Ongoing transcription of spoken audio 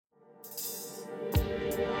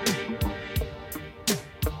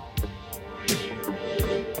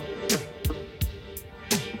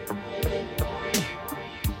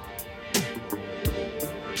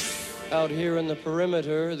Out here in the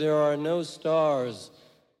perimeter, there are no stars.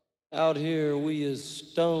 Out here, we is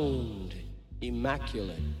stoned,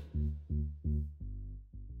 immaculate.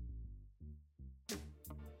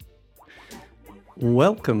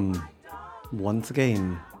 Welcome once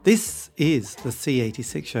again. This is the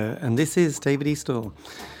C86 show, and this is David Eastaugh,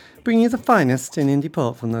 bringing you the finest in indie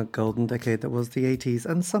pop from the golden decade that was the 80s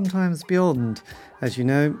and sometimes beyond. As you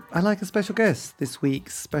know, I like a special guest. This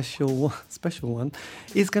week's special one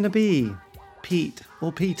is going to be Pete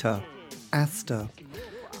or Peter Astor,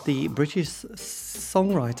 the British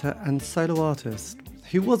songwriter and solo artist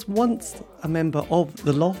who was once a member of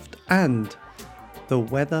The Loft and The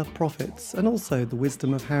Weather Prophets, and also The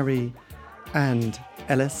Wisdom of Harry and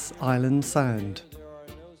Ellis Island Sound.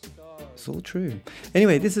 It's all true.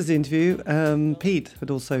 Anyway, this is the interview. Pete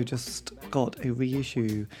had also just got a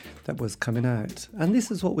reissue that was coming out, and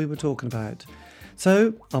this is what we were talking about.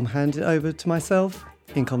 So I'm handing it over to myself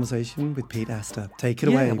in conversation with Pete Astor. Take it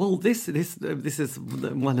away. Yeah, well, this is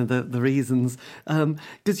one of the reasons,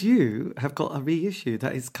 because you have got a reissue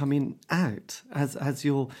that is coming out as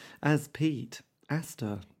Pete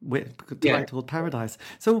Astor, titled Paradise.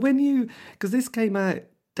 So because this came out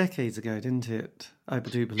decades ago, didn't it? I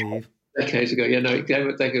do believe. Decades ago, yeah, no, it came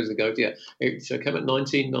out decades ago, yeah. It came out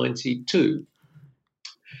 1992.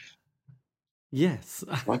 Yes.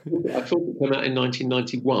 I thought it came out in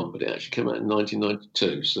 1991, but it actually came out in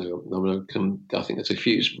 1992. So I think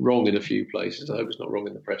it's wrong in a few places. I hope it's not wrong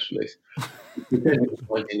in the press release.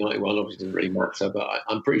 1991 obviously doesn't really matter, but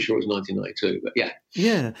I'm pretty sure it was 1992. But yeah.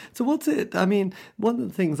 Yeah. So what's it? I mean, one of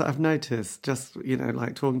the things that I've noticed, just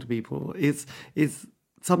like talking to people, is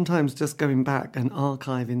sometimes just going back and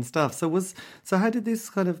archiving stuff. So how did this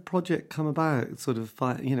kind of project come about? Sort of,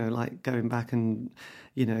 like going back and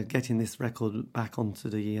getting this record back onto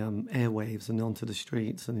the airwaves and onto the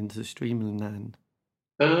streets and into the streaming land.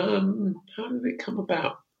 How did it come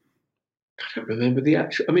about? I don't remember the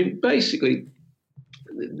actual. I mean, basically,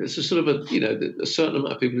 there's a sort of a certain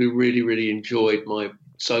amount of people who really, really enjoyed my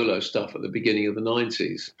solo stuff at the beginning of the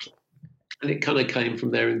 90s. And it kind of came from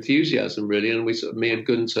their enthusiasm, really. And me and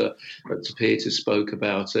Gunter at Peter spoke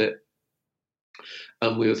about it.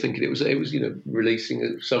 And we were thinking it was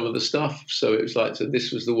releasing some of the stuff. So it was so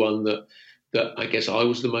this was the one that I guess I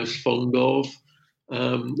was the most fond of.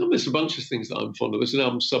 There's a bunch of things that I'm fond of. There's an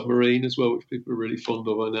album, Submarine, as well, which people are really fond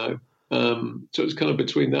of, I know. So it's kind of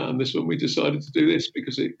between that and this one we decided to do this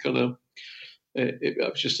because it kind of, it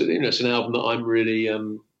was just, it's an album that I'm really,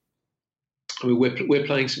 we're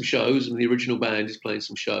playing some shows, and the original band is playing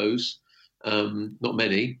some shows. Not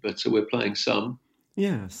many, but we're playing some.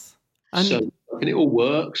 Yes. And it all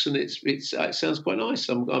works, and it sounds quite nice.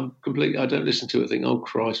 I don't listen to it and think, oh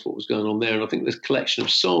Christ, what was going on there? And I think this collection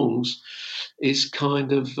of songs is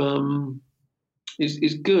kind of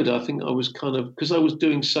is good. I think I was kind of, because I was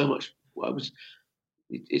doing so much.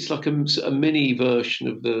 It's like a mini version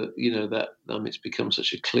of the it's become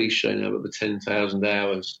such a cliche now, but the 10,000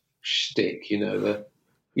 hours shtick. The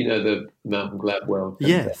Malcolm Gladwell.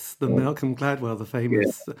 Yes, the Malcolm Gladwell, the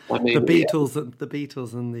famous, the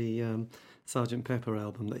Beatles and the Sgt. Pepper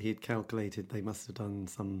album that he'd calculated they must have done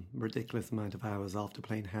some ridiculous amount of hours after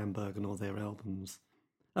playing Hamburg and all their albums.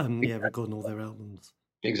 Recording all their albums.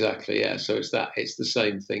 Exactly, yeah. So it's the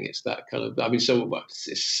same thing. It's that kind of. I mean, it's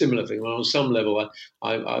a similar thing. Well, on some level,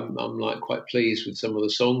 I'm like quite pleased with some of the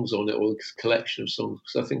songs on it, or the collection of songs,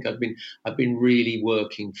 because I think I've been really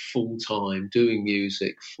working full time doing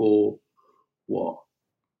music for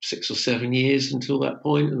 6 or 7 years until that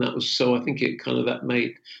point, and that was so. I think it kind of that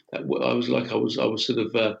made that I was sort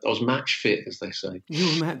of I was match fit, as they say. You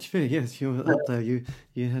were match fit, yes. You were up there. You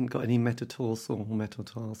hadn't got any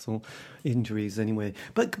metatarsal injuries anyway.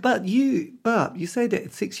 But you said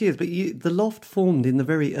it 6 years. But the Loft formed in the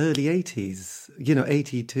very early 80s.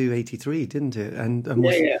 82, 83, didn't it? And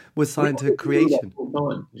was signed to Creation.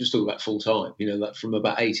 Just talk about full time. That from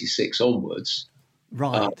about 86 onwards.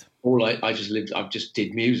 Right. I just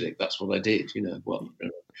did music. That's what I did.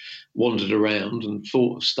 Wandered around and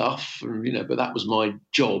thought of stuff, and but that was my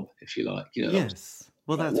job, if you like. Yes.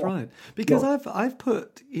 Well, that's right. Because I've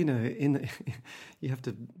put in you have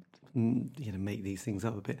to make these things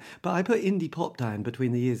up a bit. But I put indie pop down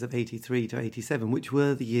between the years of 83 to 87, which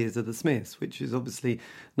were the years of the Smiths, which is obviously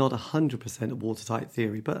not 100% a watertight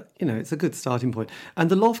theory, but it's a good starting point. And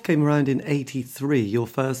the Loft came around in 83, your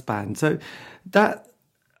first band. So that,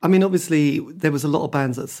 I mean, obviously there was a lot of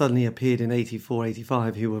bands that suddenly appeared in 84,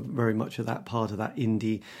 85 who were very much of that part of that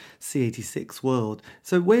indie C86 world.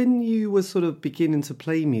 So when you were sort of beginning to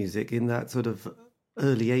play music in that sort of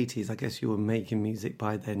early 80s, I guess you were making music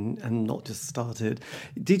by then and not just started.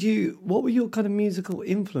 What were your kind of musical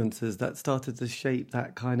influences that started to shape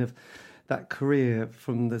that kind of, that career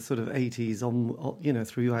from the sort of 80s on,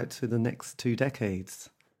 throughout to the next 2 decades?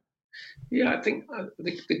 Yeah, I think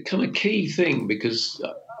the kind of key thing, because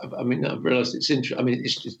I've realised it's interesting. I mean,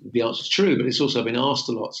 it's just, the answer's true, but it's also been asked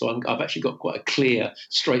a lot. So I've actually got quite a clear,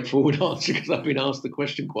 straightforward answer because I've been asked the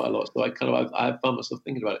question quite a lot. So I found myself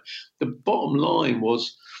thinking about it. The bottom line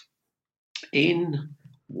was in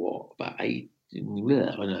about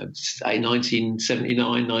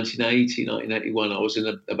 1979, 1980, 1981, I was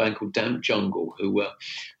in a band called Damp Jungle, who were,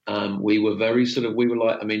 we were very sort of, we were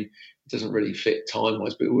like, I mean, it doesn't really fit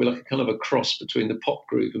time-wise, but we were like a kind of a cross between the pop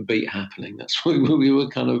group and Beat Happening. That's what we were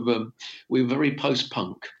kind of, we were very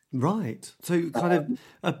post-punk. Right. So kind of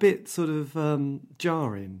a bit sort of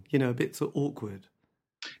jarring, a bit sort of awkward.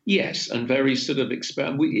 Yes, and very sort of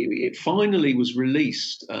it finally was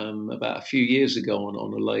released about a few years ago on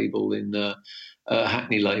a label in a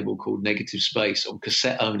Hackney label called Negative Space on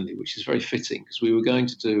cassette only, which is very fitting because we were going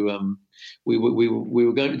to do we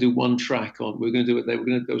were going to do one track on. We were going to do it. There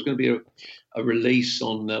was going to be a release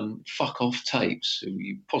on Fuck Off Tapes, who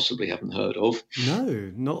you possibly haven't heard of.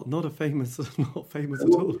 No, not famous at all.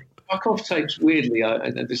 Fuck Off Tapes, weirdly,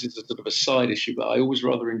 and this is a sort of a side issue, but I always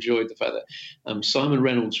rather enjoyed the fact that Simon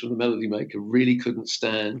Reynolds from the Melody Maker really couldn't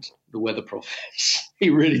stand the Weather Prophets. He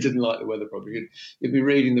really didn't like the Weather Prophets. You'd be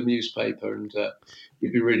reading the newspaper and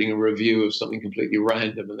you'd be reading a review of something completely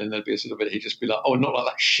random, and then there'd be a sort of he'd just be like, "Oh, not like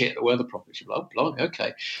that shit, the Weather Prophets." You'd be like, "Oh, blimey,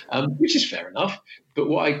 okay," which is fair enough. But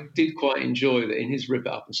what I did quite enjoy that in his Rip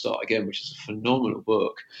It Up and Start Again, which is a phenomenal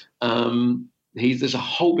book. There's a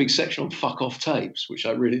whole big section on Fuck Off Tapes, which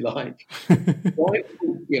I really like. Why?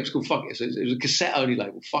 Yeah, it's called Fuck It. It was a cassette-only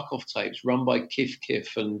label, Fuck Off Tapes, run by Kif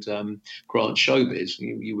Kif and Grant Showbiz.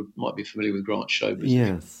 You might be familiar with Grant Showbiz.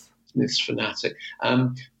 Yes. Smith's fanatic.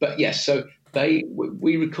 But yes, so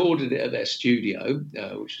we recorded it at their studio,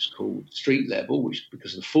 which is called Street Level, which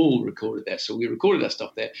because the Fall recorded there. So we recorded that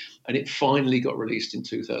stuff there, and it finally got released in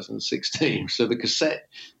 2016. So the cassette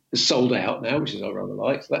is sold out now, which is I rather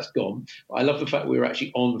like. So that's gone. But I love the fact we were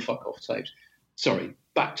actually on the Fuck Off Tapes. Sorry,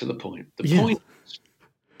 back to the point. The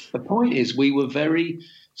point is we were very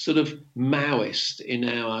sort of Maoist in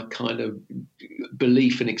our kind of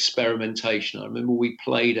belief in experimentation. I remember we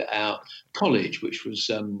played at our college, which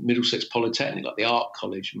was Middlesex Polytechnic, like the art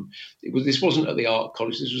college. And this wasn't at the art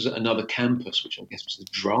college. This was at another campus, which I guess was the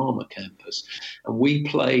drama campus. And we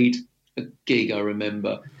played a gig, I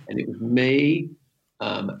remember, and it was me,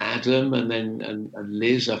 Adam, and then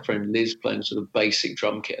Liz, our friend Liz, playing sort of basic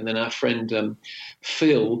drum kit, and then our friend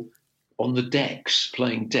Phil on the decks,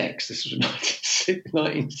 playing decks. This was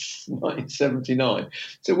 1979.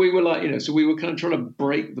 So we were like, so we were kind of trying to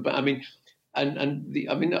break the. I mean,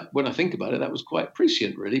 when I think about it, that was quite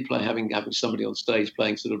prescient, really. Having somebody on stage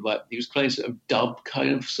playing sort of like he was playing sort of dub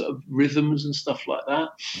kind of sort of rhythms and stuff like that.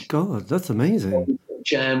 God, that's amazing.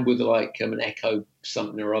 Jam with like an echo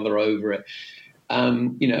something or other over it.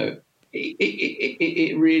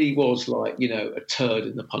 It really was like, a turd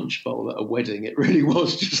in the punch bowl at a wedding. It really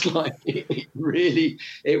was just like,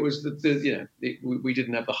 it was we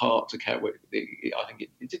didn't have the heart to carry it. I think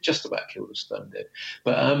it just about killed us, Stone did.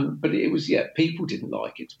 But it was, people didn't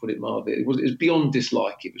like it, to put it mildly. It was beyond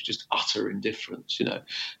dislike. It was just utter indifference,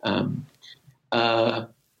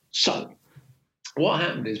 So what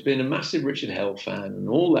happened is, being a massive Richard Hell fan and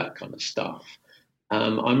all that kind of stuff, I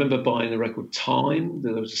remember buying the record Time.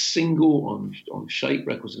 There was a single on Shape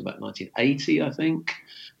Records in about 1980, I think.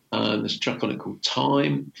 There's a track on it called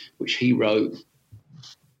Time, which he wrote.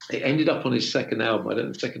 It ended up on his second album. I don't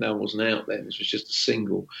know, the second album wasn't out then. This was just a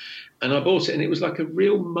single. And I bought it, and it was like a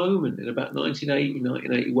real moment in about 1980,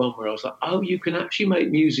 1981, where I was like, oh, you can actually make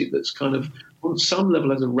music that's kind of, on some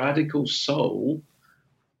level, has a radical soul,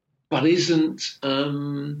 but isn't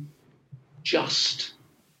just...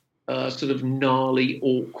 sort of gnarly,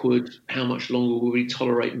 awkward, how much longer will we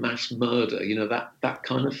tolerate mass murder? That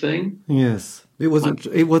kind of thing. Yes. It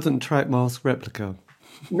wasn't Track Mask Replica.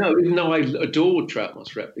 No, even though I adored Track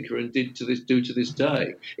Mask Replica and do to this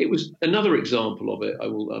day. It was another example of it. I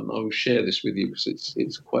will share this with you because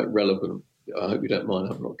it's quite relevant. I hope you don't mind.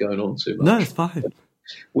 I'm not going on too much. No, it's fine.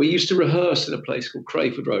 We used to rehearse in a place called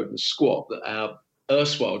Crayford Road in the Squat that our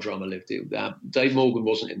erstwhile drummer lived in. Dave Morgan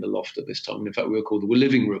wasn't in the loft at this time. In fact, we were called the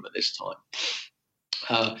living room at this time.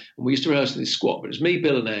 And we used to rehearse in this squat, but it was me,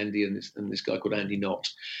 Bill, and Andy, and this guy called Andy Knott,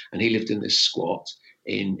 and he lived in this squat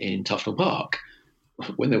in Tufnell Park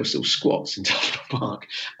when there were still squats in Tufnell Park.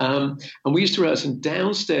 And we used to rehearse, and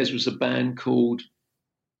downstairs was a band called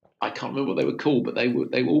I can't remember what they were called, but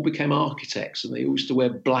they all became architects, and they used to wear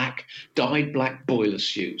dyed black boiler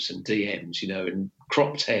suits and DMs, and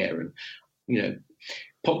cropped hair, and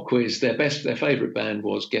Pop Quiz. Their favourite band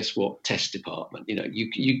was, guess what? Test Department.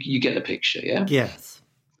 You get the picture, yeah. Yes.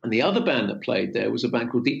 And the other band that played there was a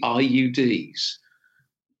band called the IUDs.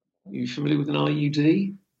 Are you familiar with an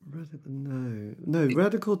IUD? No,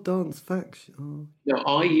 Radical Dance Faction. Oh. No,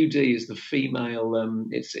 IUD is the female.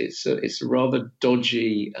 It's a rather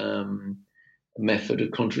dodgy method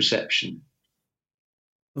of contraception.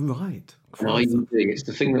 Right. An IUD. It's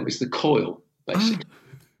the thing that was the coil, basically.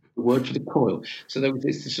 The word for the coil. So there was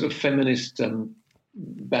this sort of feminist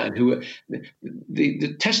band who were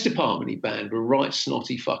the Test Department band were right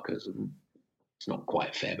snotty fuckers, and it's not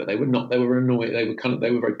quite fair, but they were not. They were annoying. They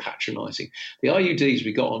were very patronising. The IUDs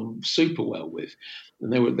we got on super well with,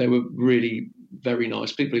 and they were really very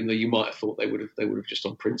nice people. Even though you might have thought they would have just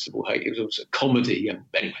on principle hate. It was a comedy, and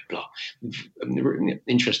anyway, blah.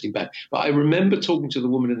 Interesting band. But I remember talking to the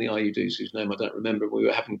woman in the IUDs, whose name I don't remember. We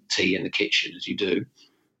were having tea in the kitchen, as you do,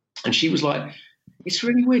 and she was like, "It's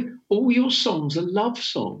really weird. All your songs are love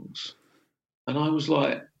songs," and I was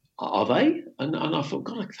like, "Are they?" And I thought,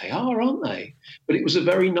 God, they are, aren't they? But it was a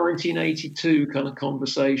very 1982 kind of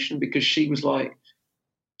conversation, because she was like,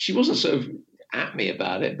 she wasn't sort of at me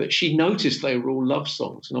about it, but she noticed they were all love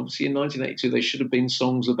songs. And obviously in 1982, they should have been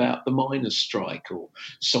songs about the miners' strike or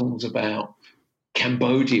songs about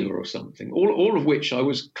Cambodia or something, all of which I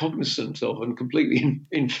was cognizant of and completely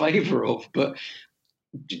in favour of. But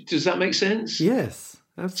does that make sense? Yes,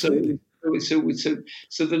 absolutely.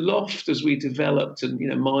 So the Loft, as we developed, and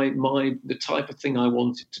the type of thing I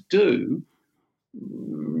wanted to do,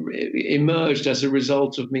 emerged as a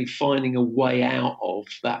result of me finding a way out of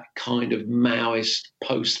that kind of Maoist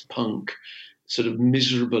post-punk sort of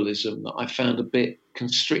miserableism that I found a bit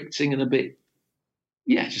constricting and a bit,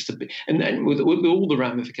 just a bit. And then with all the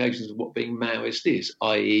ramifications of what being Maoist is,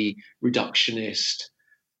 i.e. reductionist,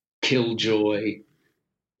 killjoy,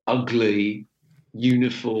 ugly,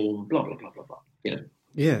 uniform, blah, blah, blah, blah, blah,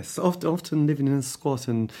 Yes, often living in a squat,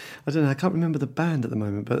 and I don't know, I can't remember the band at the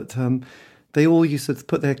moment, but they all used to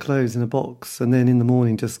put their clothes in a box and then in the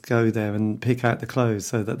morning just go there and pick out the clothes,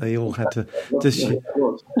 so that they all had to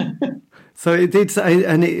So it did say,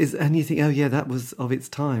 and you think, oh yeah, that was of its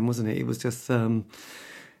time, wasn't it? It was just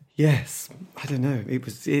yes, I don't know.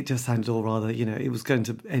 It just sounded all rather, it was going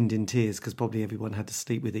to end in tears, because probably everyone had to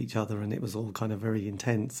sleep with each other, and it was all kind of very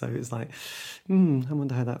intense. So it was like, I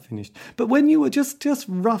wonder how that finished. But when you were just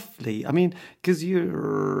roughly, I mean, because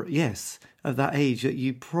you're, of that age, that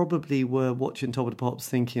you probably were watching Top of the Pops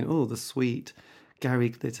thinking, oh, the sweet Gary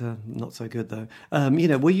Glitter, not so good though.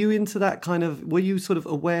 Were you into that kind of, were you sort of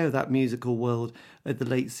aware of that musical world at the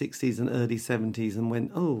late 60s and early 70s, and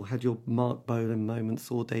went, had your Mark Bolan moment,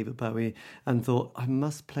 saw David Bowie and thought, I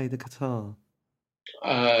must play the guitar?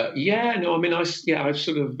 I've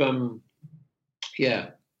sort of,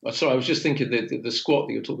 Sorry, I was just thinking the squat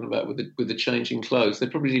that you're talking about with the changing clothes. They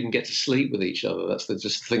probably didn't get to sleep with each other. That's just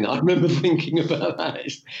the thing I remember thinking about. That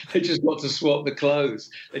is, they just got to swap the clothes.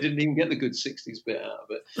 They didn't even get the good 60s bit out of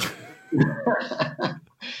it.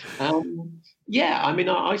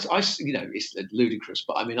 It's ludicrous,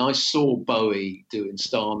 but I mean, I saw Bowie doing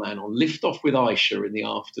Starman on Lift Off with Aisha in the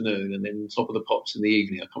afternoon, and then Top of the Pops in the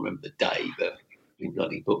evening. I can't remember the day, but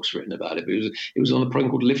bloody books written about it. But it was on a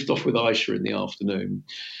program called Lift Off with Aisha in the afternoon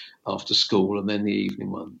after school, and then the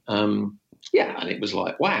evening one. And it was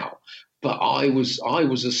like, wow. But I was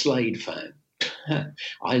a Slade fan.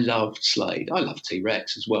 I loved Slade. I loved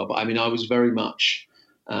T-Rex as well. But I mean, I was very much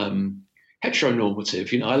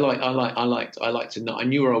heteronormative. I liked to know. I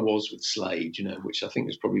knew where I was with Slade. Which I think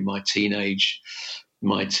was probably my teenage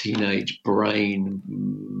brain.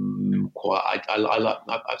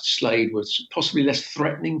 Slade was possibly less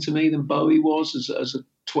threatening to me than Bowie was as a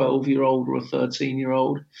 12-year-old or a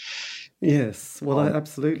 13-year-old. Yes, well,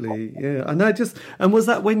 absolutely, yeah. And was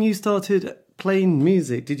that when you started playing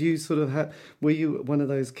music? Did you sort of were you one of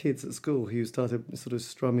those kids at school who started sort of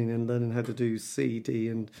strumming and learning how to do C, D,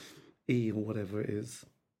 and E, or whatever it is?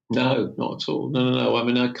 No, not at all. No. I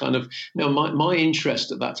mean, my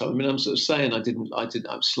interest at that time, I mean, I'm sort of saying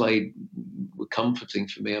Slade were comforting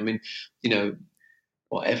for me. I mean,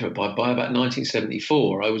 whatever, by about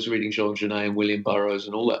 1974, I was reading Jean Genet and William Burroughs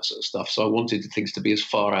and all that sort of stuff. So I wanted things to be as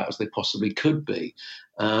far out as they possibly could be.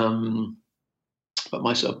 But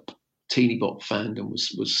my sort of teeny bop fandom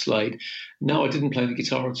was Slade. No, I didn't play the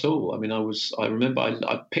guitar at all. I mean, I remember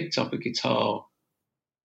I picked up a guitar.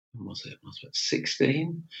 When was it? I was about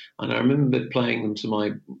 16. And I remember playing them to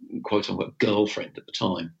my quote-unquote girlfriend at the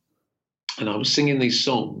time. And I was singing these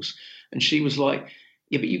songs. And she was like,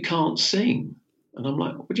 yeah, but you can't sing. And I'm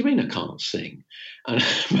like, what do you mean I can't sing? And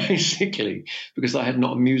basically, because I had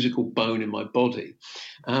not a musical bone in my body,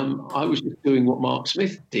 I was just doing what Mark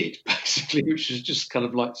Smith did, basically, which is just kind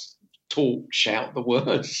of like talk, shout the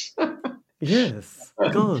words. Yes,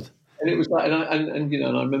 God. And it was like, and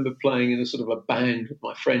I remember playing in a sort of a band with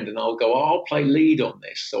my friend, and I'll go, I'll play lead on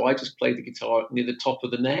this. So I just played the guitar near the top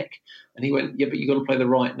of the neck, and he went, yeah, but you got to play the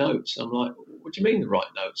right notes. I'm like, what do you mean the right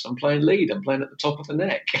notes? I'm playing lead. I'm playing at the top of the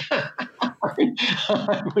neck.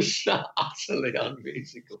 I was utterly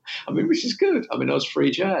unmusical. I mean, which is good. I mean, I was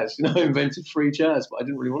free jazz. I invented free jazz, but I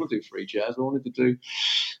didn't really want to do free jazz. I wanted to do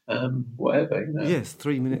whatever. Yes,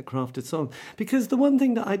 3-minute crafted song. Because the one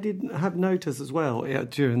thing that I did have noticed as well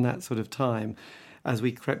during that sort of time, as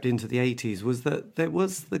we crept into the 80s, was that there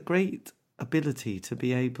was the great ability to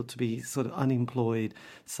be able to be sort of unemployed,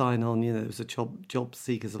 sign on, there was a job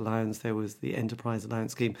seekers allowance, there was the enterprise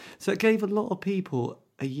allowance scheme. So it gave a lot of people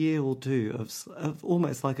a year or two of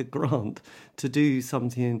almost like a grant to do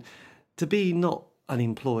something, to be not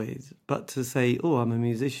unemployed, but to say, oh, I'm a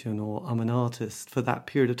musician or I'm an artist for that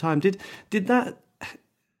period of time. Did that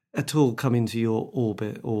at all come into your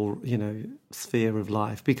orbit or, sphere of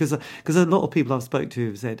life? Because a lot of people I've spoke to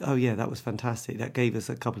have said, oh yeah, that was fantastic. That gave us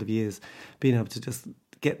a couple of years being able to just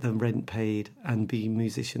get the rent paid and be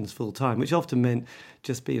musicians full time, which often meant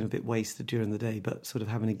just being a bit wasted during the day, but sort of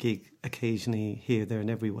having a gig occasionally here, there and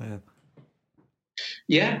everywhere.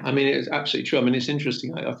 Yeah, I mean, it's absolutely true. I mean, it's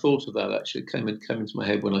interesting. I thought of that actually. It came into my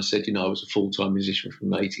head when I said, I was a full-time musician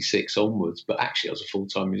from 86 onwards, but actually I was a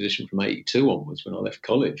full-time musician from 82 onwards when I left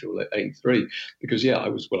college, or 83, because I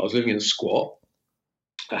was living in a squat,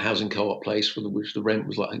 a housing co-op place for which the rent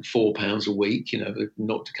was like £4 a week,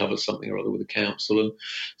 not to cover something or other with the council, and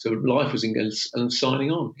so life was and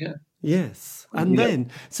signing on. Yeah. Yes, and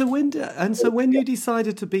when you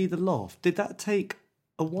decided to be the Loft, did that take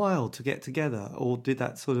a while to get together, or did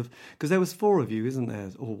that sort of, because there was 4 of you, isn't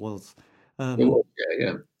there, or was?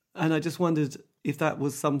 Yeah. And I just wondered if that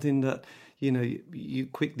was something that you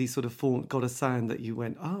quickly sort of got a sound that you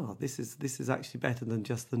went, this is actually better than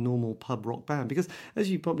just the normal pub rock band. Because as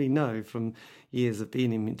you probably know from years of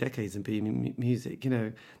being in decades and being in music,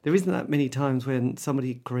 there isn't that many times when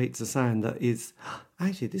somebody creates a sound that is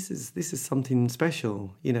actually this is something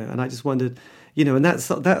special, and I just wondered, and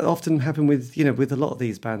that often happened with with a lot of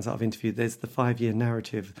these bands that I've interviewed. There's the 5-year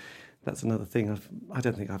narrative. That's another thing. I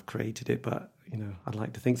don't think I've created it, but I'd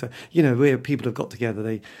like to think so. Where people have got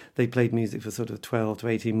together, they played music for sort of 12 to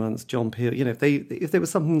 18 months. John Peel, if there was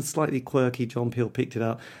something slightly quirky, John Peel picked it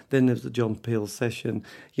up. Then there was the John Peel session.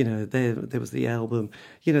 There was the album.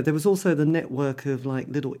 There was also the network of like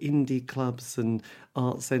little indie clubs and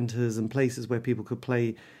art centres and places where people could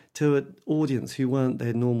play to an audience who weren't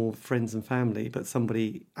their normal friends and family, but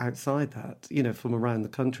somebody outside that, from around the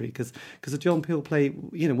country. Because a John Peel play,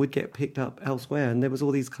 would get picked up elsewhere. And there was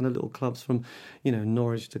all these kind of little clubs from,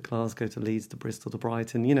 Norwich to Glasgow to Leeds to Bristol to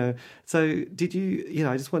Brighton, So did you,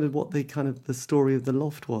 I just wondered what the story of the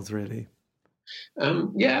Loft was, really.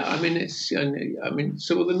 Yeah, I mean,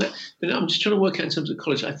 so then I'm just trying to work out in terms of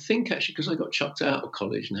college. I think actually, because I got chucked out of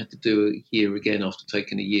college and had to do a year again after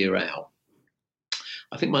taking a year out,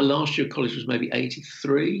 I think my last year of college was maybe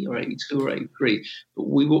 83 or 82 or 83. But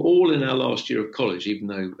we were all in our last year of college, even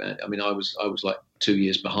though, I was like 2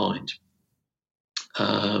 years behind.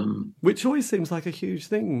 Which always seems like a huge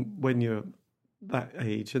thing when you're that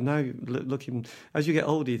age. And now looking, as you get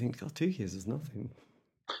older, you think, God, 2 years is nothing.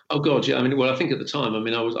 Oh God, yeah. I think at the time,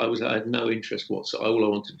 I had no interest whatsoever. All I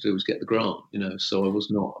wanted to do was get the grant, So I was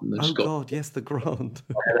not. God, yes, the grant.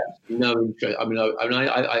 I had no interest.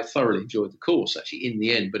 I thoroughly enjoyed the course actually in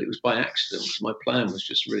the end, but it was by accident. My plan was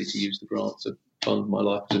just really to use the grant to fund my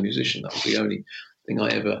life as a musician. That was the only thing I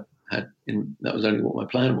ever had. That was only what my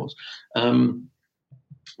plan was.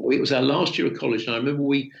 It was our last year of college, and I remember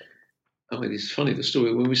it's funny the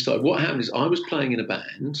story when we started. What happened is I was playing in a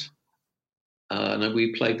band. And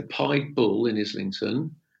we played the Pied Bull in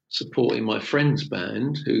Islington, supporting my friend's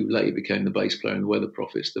band, who later became the bass player in the Weather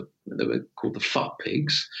Prophets. They were called the Fuck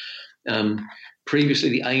Pigs. Previously,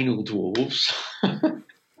 the Anal Dwarves,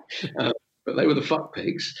 but they were the Fuck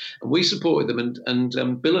Pigs, and we supported them.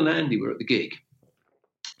 And Bill and Andy were at the gig,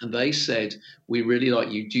 and they said, "We really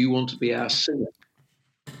like you. Do you want to be our singer?"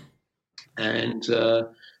 And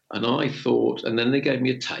I thought, and then they gave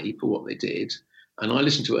me a tape of what they did. And I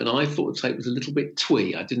listened to it, and I thought the tape was a little bit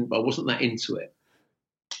twee. I wasn't that into it.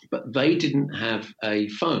 But they didn't have a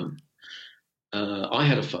phone. I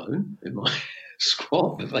had a phone in my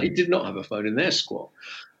squad, but they did not have a phone in their squad.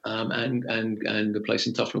 and the place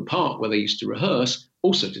in Tufnell Park where they used to rehearse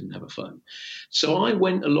also didn't have a phone. So I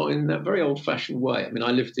went along in that very old-fashioned way. I mean,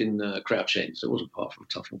 I lived in Crouch End, so it wasn't far from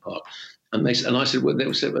Tufnell Park. And I said, well,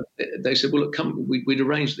 they said, well, look, come. We'd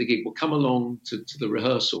arranged the gig. Well, come along to the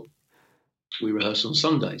rehearsal. We rehearse on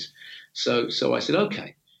Sundays. So I said,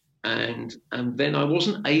 okay. And then I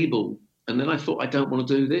wasn't able. And then I thought, I don't want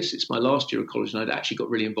to do this. It's my last year of college, and I'd actually got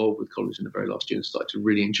really involved with college in the very last year and started to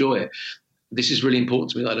really enjoy it. This is really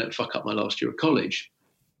important to me that I don't fuck up my last year of college.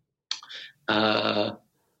 I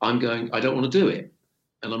don't want to do it.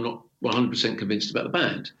 And I'm not 100% convinced about the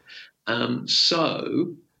band.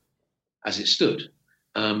 So, as it stood.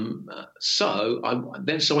 So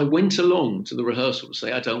I went along to the rehearsal to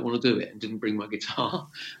say, I don't want to do it, and didn't bring my guitar.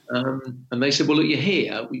 And they said, well, look, you're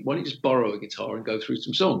here. Why don't you just borrow a guitar and go through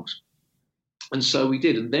some songs? And so we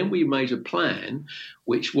did. And then we made a plan,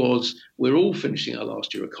 which was, we're all finishing our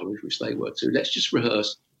last year of college, which they were too. Let's just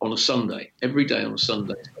rehearse on a Sunday, every day on a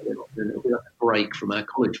Sunday. It'll be like a break from our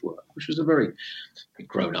college work, which was a very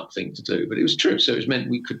grown-up thing to do. But it was true. So it meant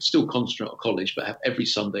we could still concentrate on college, but have every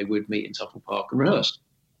Sunday we'd meet in Tufnell Park and rehearse.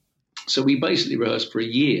 So we basically rehearsed for a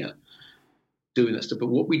year doing that stuff. But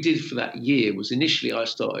what we did for that year was, initially I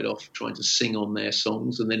started off trying to sing on their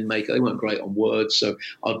songs and then they weren't great on words, so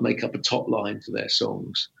I'd make up a top line to their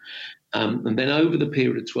songs. And then over the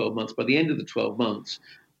period of 12 months, by the end of the 12 months,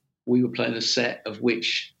 we were playing a set of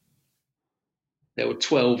which there were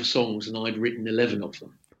 12 songs and I'd written 11 of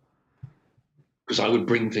them. Because I would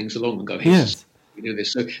bring things along and go, yes. We do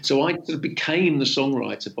this. So I sort of became the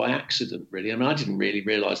songwriter by accident, really. I mean, I didn't really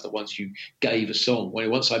realise that once you gave a song,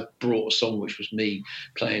 once I brought a song which was me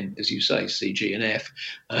playing, as you say, C, G and F,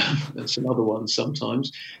 and some other ones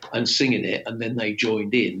sometimes, and singing it, and then they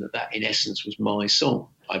joined in, that in essence was my song.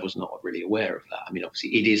 I was not really aware of that. I mean, obviously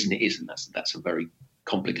it is and it isn't. That's a very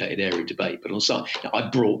complicated area of debate, but on some, I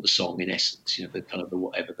brought the song in essence, the kind of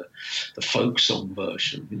the folk song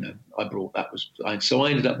version, I brought that so I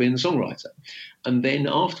ended up being the songwriter. And then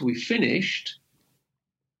after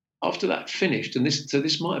that finished, and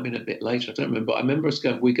this might have been a bit later, I don't remember, but I remember us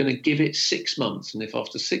going, we're going to give it 6 months, and if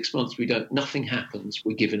after 6 months nothing happens,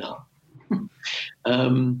 we're giving up.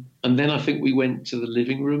 And then I think we went to the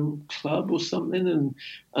Living Room Club or something,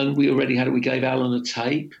 and we gave Alan a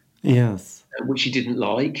tape. Yes. Which he didn't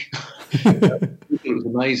like. It was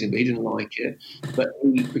amazing, but he didn't like it. But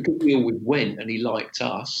because we always went and he liked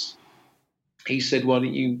us, he said, why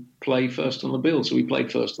don't you play first on the bill? So we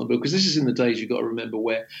played first on the bill, because this is in the days, you've got to remember,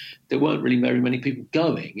 where there weren't really very many people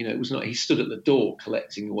going. It was not, he stood at the door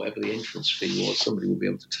collecting whatever the entrance fee was. Somebody would be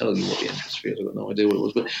able to tell you what the entrance fee was. I've got no idea what it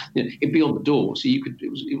was, but it'd be on the door. So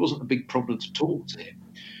it wasn't a big problem to talk to him.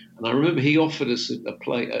 And I remember he offered us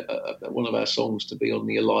one of our songs to be on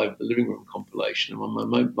the Alive the Living Room compilation.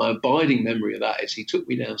 And my abiding memory of that is he took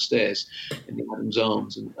me downstairs in the Adam's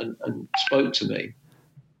Arms and spoke to me.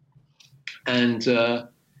 And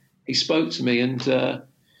he spoke to me, and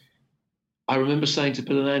I remember saying to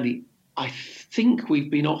Bill and Andy, I think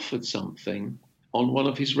we've been offered something on one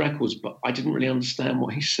of his records, but I didn't really understand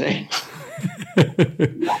what he said.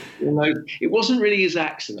 It wasn't really his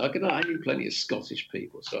accent. I knew plenty of Scottish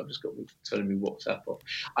people, so I've just got me turning me WhatsApp off.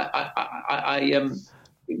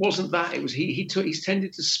 It wasn't that. It was he's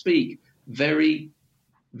tended to speak very,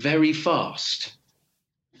 very fast.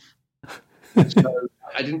 So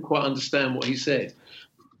I didn't quite understand what he said.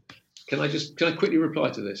 Can I quickly reply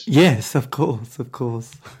to this? Yes, of course.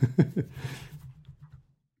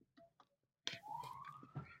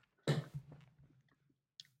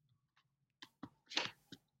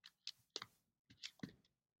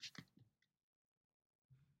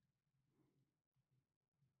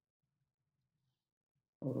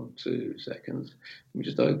 2 seconds. Let me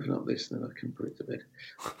just open up this, and then I can put it to bed.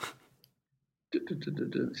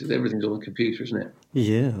 This is, everything's on the computer, isn't it?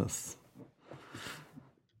 Yes.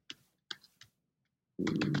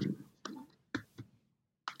 The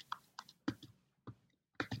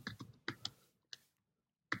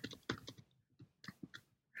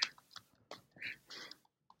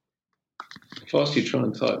faster you try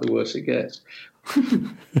and type, the worse it gets.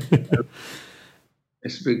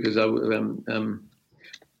 It's because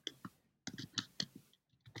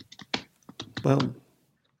well,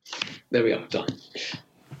 there we are, done.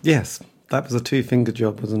 Yes, that was a 2-finger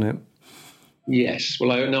job, wasn't it? Yes.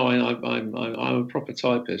 Well, I'm a proper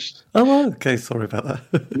typist. Oh, okay. Sorry about that.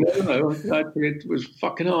 No, it was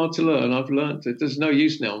fucking hard to learn. I've learnt it. There's no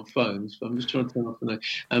use now on phones. But I'm just trying to turn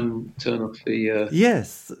off the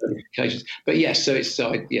yes notifications. But yes, so it's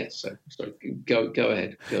sorry. Go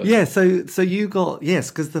ahead. Yeah. So you got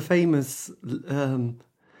because the famous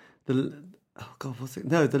what's it?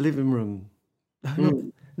 No, the Living Room.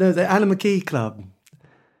 No, the Alan McKee Club.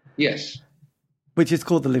 Yes. Which is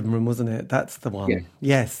called the Living Room, wasn't it? That's the one. Yeah.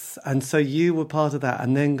 Yes. And so you were part of that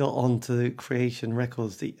and then got on to Creation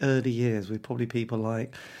Records, the early years with probably people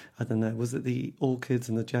like, I don't know, was it the Orchids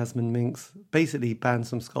and the Jasmine Minks? Basically bands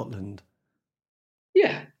from Scotland.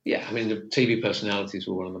 Yeah. I mean, the TV Personalities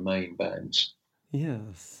were one of the main bands.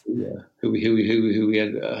 Yes. Yeah. Who we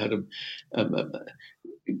had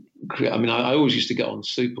I mean, I always used to get on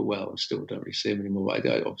super well, and still don't really see him anymore.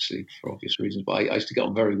 Obviously for obvious reasons, but I used to get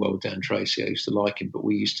on very well with Dan Tracy. I used to like him, but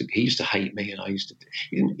he used to hate me, and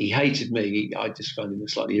he hated me. I just found him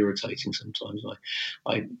slightly irritating sometimes.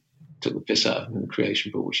 I took the piss out of him in the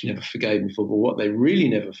Creation book, which he never forgave me for. But what they really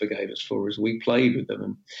never forgave us for is we played with them,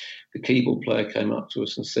 and the keyboard player came up to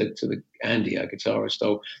us and said to Andy, our guitarist,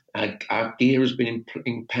 "Oh, our gear has been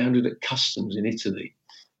impounded at customs in Italy."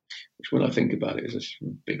 Which, when I think about it, is a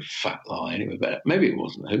big fat lie anyway. But maybe it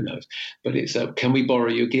wasn't. Who knows? But it's can we borrow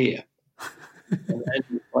your gear?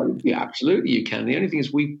 And yeah, absolutely, you can. The only thing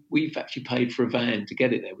is we've actually paid for a van to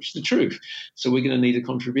get it there, which is the truth. So we're going to need a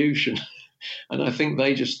contribution. And I think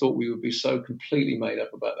they just thought we would be so completely made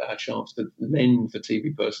up about our chance to lend for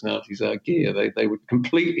TV Personalities our gear. They were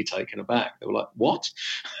completely taken aback. They were like, "What?"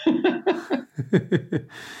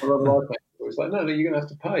 It's like, no, you're going to have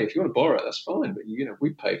to pay. If you want to borrow it, that's fine. But we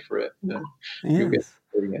paid for it. You'll get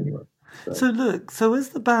it anyway. So as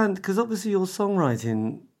the band, because obviously your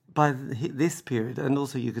songwriting by this period, and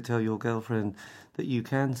also you could tell your girlfriend that you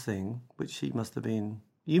can sing, which you must have been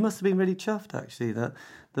really chuffed actually that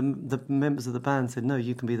the members of the band said, no,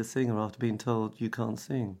 you can be the singer after being told you can't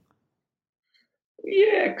sing.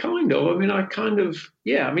 Yeah, kind of. I mean, I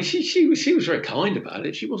mean, she was very kind about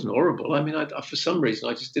it. She wasn't horrible. I mean, for some reason,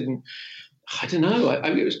 I just didn't. I don't know. I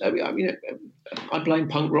blame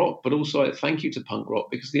punk rock, but also I thank you to punk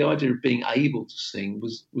rock, because the idea of being able to sing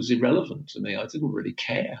was irrelevant to me. I didn't really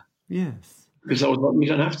care. Yes. Because I was like, you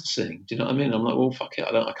don't have to sing. Do you know what I mean? I'm like, well, fuck it.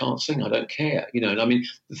 I can't sing. I don't care. And I mean,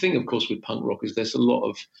 the thing, of course, with punk rock is there's a lot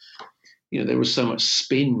of, there was so much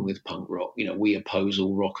spin with punk rock. We oppose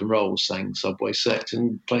all rock and roll, sang Subway Sect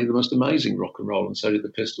and played the most amazing rock and roll, and so did the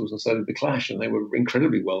Pistols and so did the Clash, and they were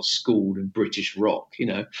incredibly well schooled in British rock.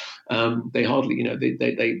 They hardly,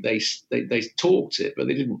 they talked it, but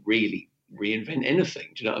they didn't really reinvent anything.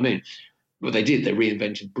 Do you know what I mean? Well, they did. They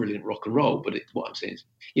reinvented brilliant rock and roll, but what I'm saying is,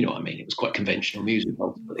 what I mean? It was quite conventional music,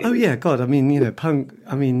 ultimately. Oh, yeah, God. I mean, punk,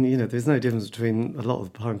 I mean, there's no difference between a lot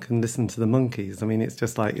of punk and Listen to the Monkees. I mean, it's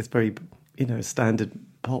just like, it's very, standard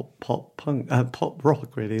pop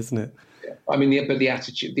rock, really, isn't it? Yeah. I mean, but the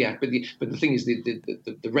attitude, but the thing is,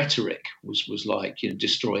 the rhetoric was like,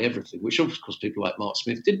 destroy everything, which of course people like Mark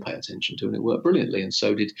Smith did pay attention to, and it worked brilliantly, and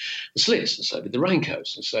so did the Slits, and so did the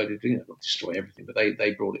Raincoats, and so did not destroy everything, but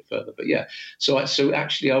they brought it further. But yeah, so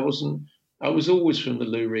actually I was always from the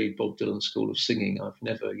Lou Reed, Bob Dylan school of singing. I've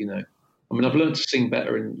never, I mean, I've learned to sing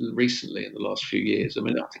better recently in the last few years. I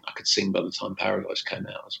mean, I think I could sing by the time Paradise came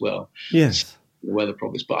out as well. Yes, the Weather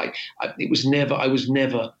Prophets, but I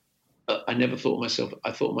never thought of myself.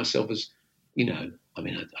 I thought of myself as, I mean, I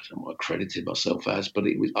don't know what I credited myself as, but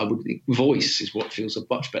voice is what feels a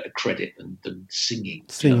much better credit than singing.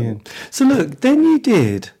 Singing. So look, then you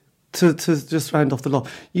did, to just round off the lot,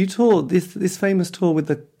 you toured this famous tour with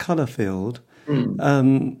the Colourfield,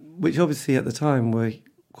 which obviously at the time were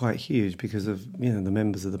quite huge because of the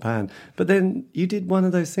members of the band. But then you did one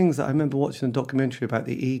of those things that I remember watching a documentary about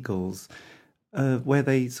the Eagles, where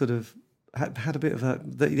they sort of had a bit of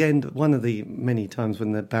the end. One of the many times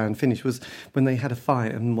when the band finished was when they had a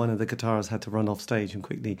fight and one of the guitarists had to run off stage and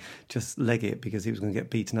quickly just leg it because he was going to get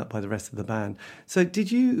beaten up by the rest of the band. So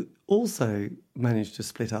did you also manage to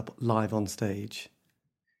split up live on stage?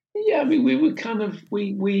 Yeah, I mean, we were kind of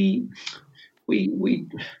we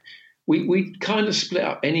kind of split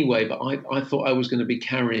up anyway, but I thought I was going to be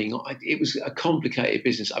carrying. It was a complicated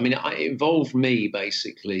business. I mean, it involved me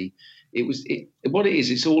basically. It's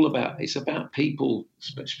about people,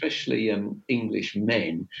 especially English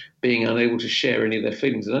men, being unable to share any of their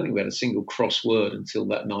feelings. I don't think we had a single cross word until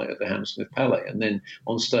that night at the Hammersmith Palais, and then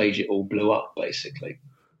on stage it all blew up basically.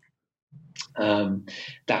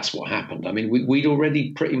 That's what happened. I mean, we'd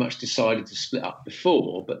already pretty much decided to split up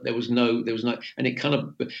before, but there was no, and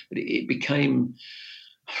it became.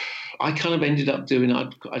 I kind of ended up doing. I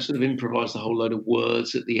sort of improvised a whole load of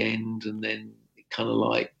words at the end, and then it kind of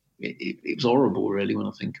like. It was horrible, really, when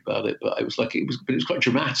I think about it. But it was quite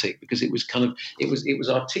dramatic because it was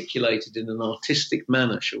articulated in an artistic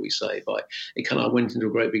manner, shall we say? I went into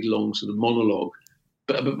a great big long sort of monologue,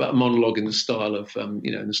 but a monologue in the style of in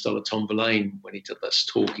the style of Tom Verlaine when he did that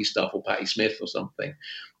talky stuff, or Patti Smith or something,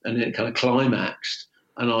 and then it kind of climaxed,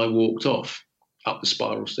 and I walked off. up the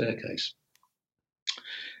spiral staircase.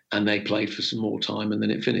 And they played for some more time, and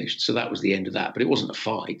then it finished. So that was the end of that. But it wasn't a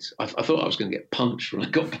fight. I thought I was going to get punched when I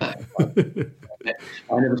got back.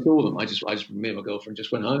 I never saw them. I just, me and my girlfriend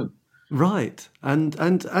just went home. Right. And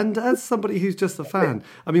as somebody who's just a fan,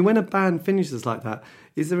 I mean, when a band finishes like that,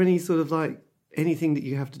 is there any sort of like anything that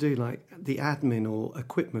you have to do, like the admin or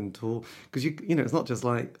equipment, or because you know, it's not just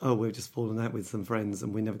like, oh, we've just fallen out with some friends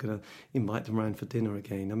and we're never going to invite them around for dinner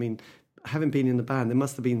again. I mean, having been in the band, there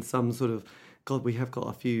must have been some sort of, God, we have got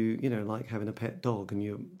a few, you know, like having a pet dog and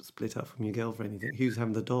you're split up from your girlfriend. You think, who's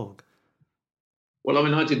having the dog? Well, I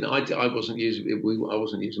mean, I wasn't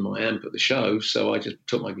using my amp at the show, so I just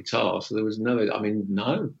took my guitar. So there was no, I mean,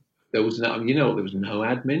 no, there was no, I mean, you know, there was no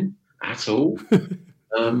admin at all.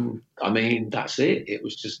 I mean, that's it. It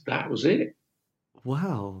was just, that was it.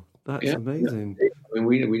 Wow, that's amazing. I mean,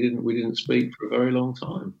 we didn't speak for a very long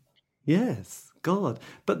time. Yes, God.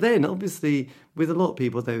 But then, obviously, with a lot of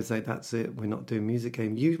people, they would say, that's it, we're not doing music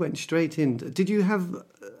game. You went straight in. Did you have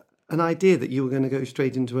an idea that you were going to go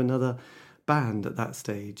straight into another band at that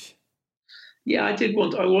stage? Yeah, I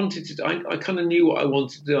wanted to, I kind of knew what I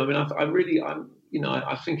wanted to do. I mean,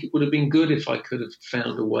 I think it would have been good if I could have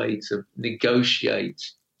found a way to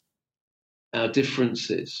negotiate our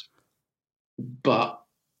differences. But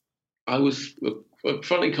I was a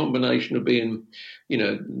funny combination of being, you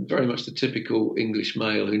know, very much the typical English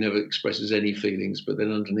male who never expresses any feelings, but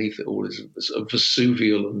then underneath it all is sort of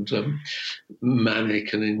Vesuvial and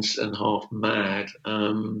manic and half mad.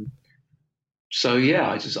 So yeah,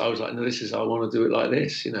 I was like, no, I want to do it like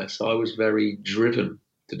this, you know. So I was very driven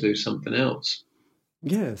to do something else.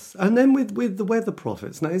 Yes, and then with the Weather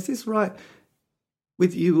Prophets. Now, is this right?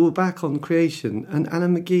 With you were back on Creation, and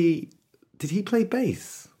Alan McGee, did he play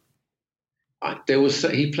bass?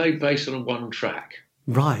 He played bass on one track.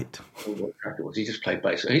 Right. What track it was? He just played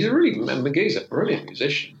bass. McGee's a brilliant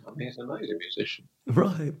musician. I mean, he's an amazing musician.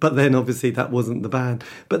 Right, but then obviously that wasn't the band.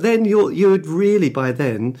 But then you had really, by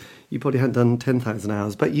then, you probably hadn't done 10,000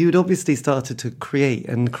 hours, but you'd obviously started to create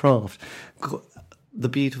and craft the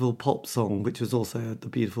beautiful pop song, which was also the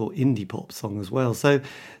beautiful indie pop song as well. So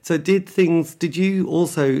did you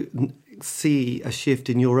also see a shift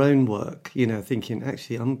in your own work, you know, thinking,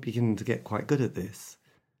 actually, I'm beginning to get quite good at this?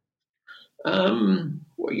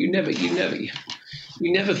 Well, you never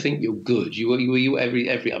think you're good.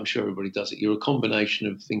 Every I'm sure everybody does it. You're a combination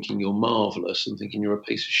of thinking you're marvelous and thinking you're a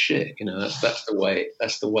piece of shit. You know, that's the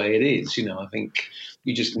way it is. You know, I think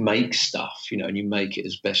you just make stuff, you know, and you make it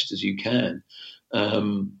as best as you can.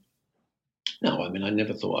 No, I mean, I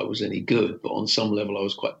never thought I was any good, but on some level I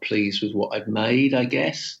was quite pleased with what I'd made, I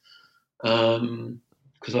guess.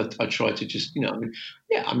 Because I tried to just, you know,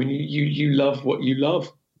 you love what you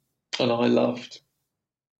love. And I loved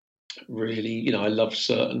really, you know, I loved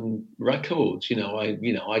certain records. You know, I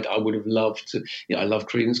would have loved to, you know, I love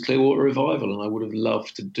Creedence Clearwater Revival, and I would have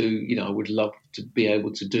loved to do, you know, I would love to be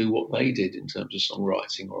able to do what they did in terms of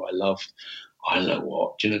songwriting. Or I don't know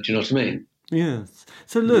what. Do you know what I mean? Yes.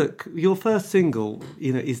 So look, your first single,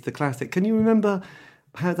 you know, is the classic. Can you remember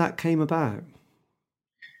how that came about?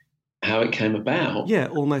 How it came about? Yeah,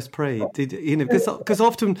 Almost Prayed. Did you know? Because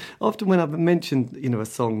often when I've mentioned, you know, a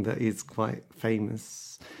song that is quite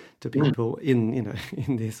famous to people in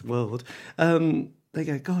this world, they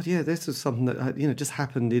go, God, yeah, this was something that you know just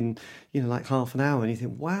happened in, you know, like half an hour, and you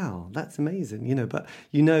think, wow, that's amazing, you know. But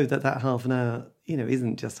you know that half an hour, you know,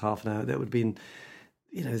 isn't just half an hour. That would have been,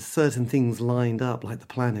 you know, certain things lined up like the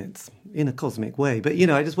planets in a cosmic way. But, you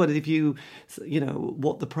know, I just wondered if you know,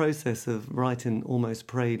 what the process of writing Almost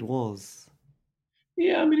Prayed was.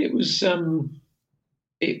 Yeah, I mean, it was,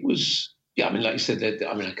 yeah, I mean, like you said,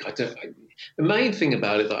 I mean, the main thing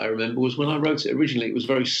about it that I remember was when I wrote it originally, it was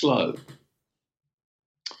very slow.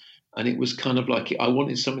 And it was kind of like, I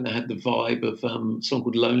wanted something that had the vibe of a song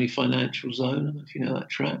called Lonely Financial Zone. I don't know if you know that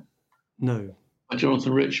track. No.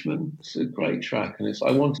 Jonathan Richman. It's a great track, and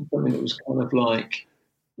I wanted something that was kind of like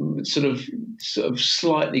sort of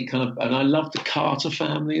slightly kind of, and I love the Carter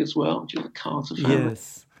family as well. Do you know the Carter family?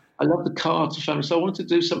 Yes. I love the Carter family, so I wanted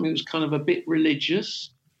to do something that was kind of a bit religious.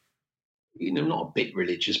 You know, not a bit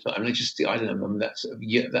religious, but I mean, I don't know. I mean,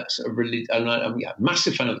 that's a religion. And I'm a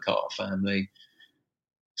massive fan of the Carter family.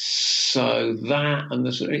 So that, and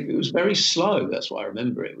it was very slow. That's what I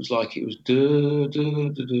remember. It was like it was it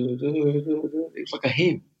was like a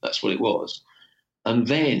hymn. That's what it was. And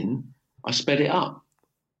then I sped it up,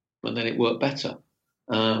 and then it worked better.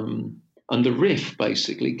 And the riff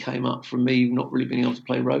basically came up from me not really being able to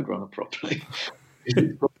play Roadrunner properly.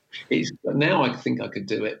 It's now I think I could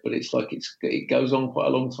do it, but it's like it goes on quite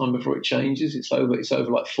a long time before it changes. It's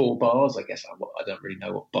over like 4 bars, I guess. I don't really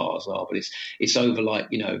know what bars are, but it's over like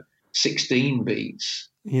 16 beats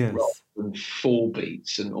Yes. rather than 4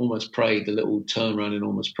 beats. And Almost Prayed, the little turnaround in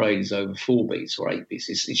Almost Prayed is over 4 beats or 8 beats.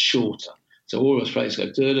 It's shorter. So Almost Prayed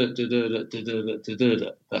goes da da da da da da da da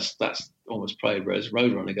da. That's Almost Prayed, whereas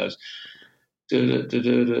Roadrunner goes. I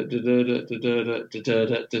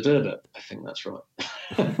think that's right.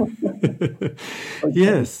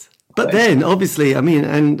 Yes. But then, obviously, I mean,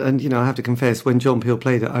 and I have to confess, when John Peel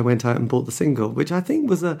played it, I went out and bought the single, which I think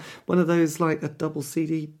was one of those, like a double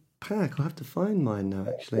CD pack. I'll have to find mine now,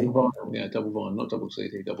 actually. Double vinyl, not double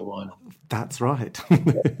CD, double vinyl. That's right.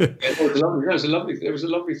 It was a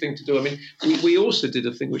lovely thing to do. I mean, we also did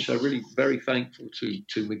a thing which I'm really very thankful to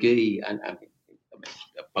McGee and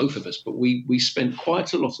both of us, but we spent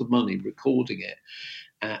quite a lot of money recording it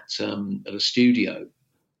at a studio,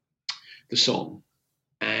 the song,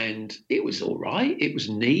 and it was all right. It was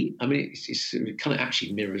neat. I mean, it kind of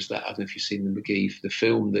actually mirrors that. I don't know if you've seen the McGee, the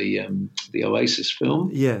film, the Oasis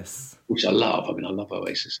film. Yes. Which I love. I mean, I love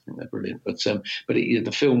Oasis. I think they're brilliant. But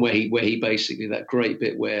the film where he basically, that great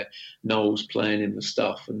bit where Noel's playing in the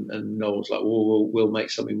stuff and Noel's like, well, we'll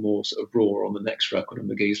make something more sort of raw on the next record. And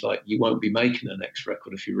McGee's like, you won't be making a next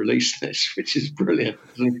record if you release this, which is brilliant.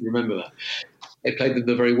 I don't know if you remember that. They played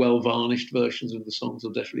the very well varnished versions of the songs,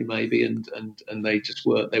 or Definitely Maybe, and they just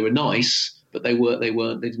weren't. They were nice, but they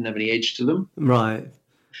didn't have any edge to them. Right.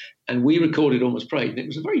 And we recorded Almost Prayed, and it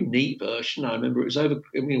was a very neat version. I remember it was over.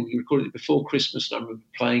 I mean, we recorded it before Christmas, and I remember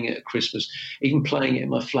playing it at Christmas, even playing it in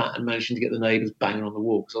my flat and managing to get the neighbours banging on the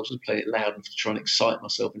wall because I was just playing it loud enough to try and excite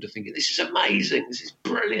myself into thinking, this is amazing, this is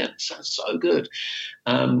brilliant, it sounds so good.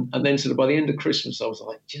 And then sort of by the end of Christmas, I was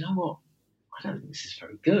like, do you know what? I don't think this is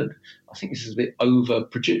very good. I think this is a bit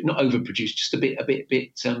overproduced, not overproduced, just a bit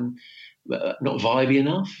not vibey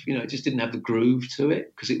enough. It just didn't have the groove to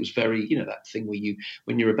it because it was very, that thing where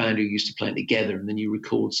when you're a band who used to play together and then you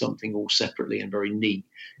record something all separately and very neat,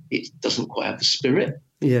 it doesn't quite have the spirit.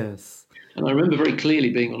 Yes. And I remember very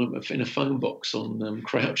clearly being in a phone box on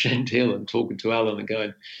Crouch End Hill and talking to Alan and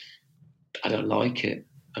going, I don't like it.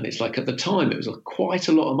 And it's like at the time it was quite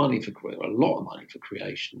a lot of money for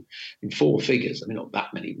creation in 4 figures. I mean, not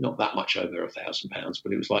that much over £1,000,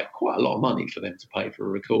 but it was like quite a lot of money for them to pay for a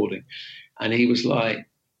recording. And he was like,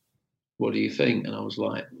 "What do you think?" And I was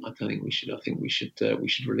like, "I don't think we should. I think we should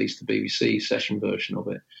release the BBC session version of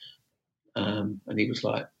it." And he was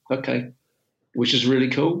like, "Okay," which is really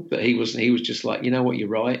cool. That he was just like, "You know what? You're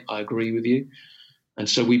right. I agree with you." And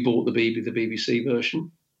so we bought the BBC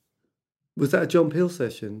version. Was that a John Peel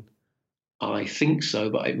session? I think so,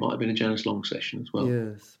 but it might have been a Janice Long session as well.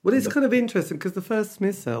 Yes. Well, it's kind of interesting because the first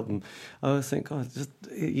Smiths album, I was thinking,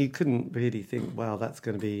 you couldn't really think, wow, that's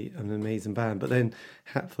going to be an amazing band. But then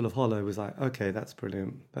Hatful of Hollow was like, okay, that's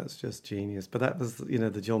brilliant. That's just genius. But that was,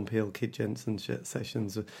 the John Peel, Kid Jensen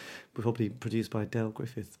sessions were probably produced by Dale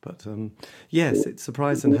Griffith. But yes, it's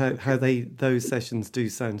surprising how those sessions do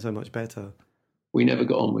sound so much better. We never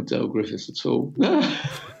got on with Dale Griffith at all.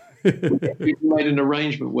 We made an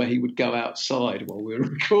arrangement where he would go outside while we were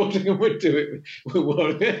recording and we'd do it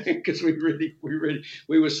because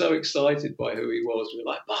we were so excited by who he was. We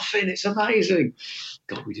were like, Muffin, it's amazing.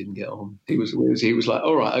 God, we didn't get on. He was like,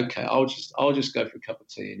 all right, okay, I'll just go for a cup of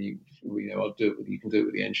tea and I'll do it with you. You can do it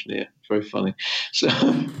with the engineer. It's very funny. So.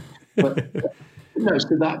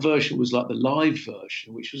 So that version was like the live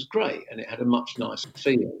version, which was great, and it had a much nicer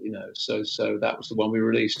feel, So that was the one we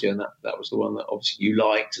released, and that was the one that obviously you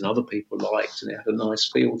liked and other people liked, and it had a nice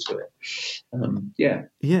feel to it.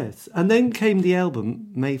 Yes, and then came the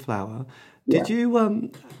album Mayflower. Did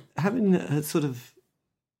you having a sort of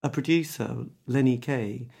a producer, Lenny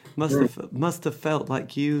Kaye, must have felt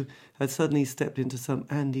like you had suddenly stepped into some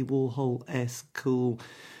Andy Warhol-esque cool,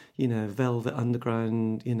 Velvet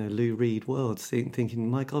Underground, Lou Reed world,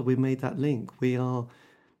 thinking, my God, we made that link. We are,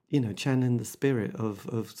 channeling the spirit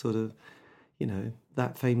of sort of,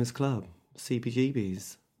 that famous club,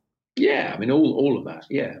 CBGB's. Yeah, I mean, all of that,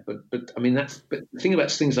 yeah. But I mean, but the thing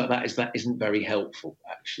about things like that is that isn't very helpful,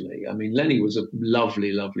 actually. I mean, Lenny was a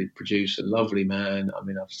lovely, lovely producer, lovely man. I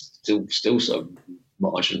mean, I'm still so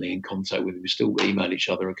marginally in contact with him. We still email each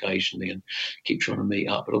other occasionally and keep trying to meet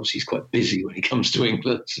up. But obviously, he's quite busy when he comes to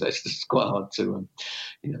England, so it's just quite hard to,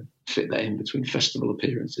 fit that in between festival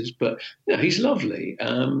appearances. But he's lovely.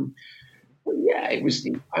 It was.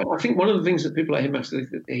 I think one of the things that people like him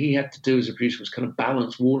that he had to do as a producer was kind of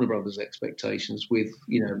balance Warner Brothers' expectations with,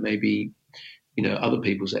 maybe, other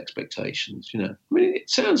people's expectations. I mean, it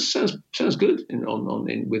sounds good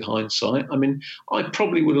with hindsight. I mean, I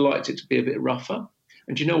probably would have liked it to be a bit rougher.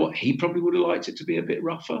 And do you know what? He probably would have liked it to be a bit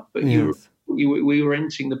rougher, but Yes. we were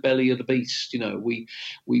entering the belly of the beast. You know,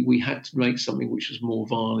 we had to make something which was more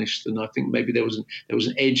varnished than I think maybe there was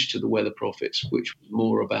an edge to the Weather Prophets, which was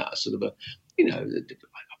more about a sort of a, you know,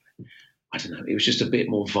 I don't know, it was just a bit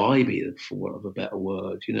more vibey, for want of a better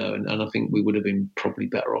word, you know, and I think we would have been probably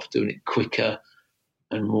better off doing it quicker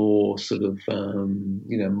and more sort of,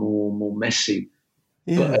 you know, more messy.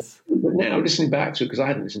 Yes. But now listening back to it, because I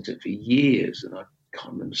hadn't listened to it for years, and I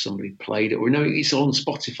can't remember somebody played it. Or no, it's on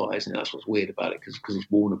Spotify, isn't it? That's what's weird about it, because it's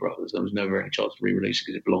Warner Brothers. There was never any chance to re-release it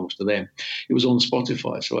because it belongs to them. It was on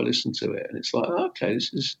Spotify, so I listened to it, and it's like, okay,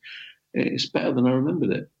 it's better than I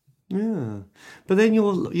remembered it. Yeah. But then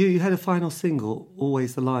you had a final single,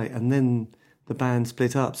 Always the Light, and then the band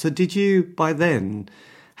split up. So did you, by then,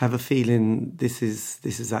 have a feeling this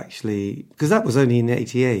is actually, because that was only in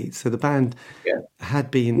 '88, so the band had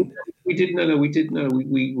been. We did know.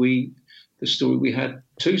 The story, we had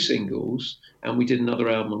 2 singles and we did another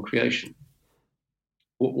album on Creation.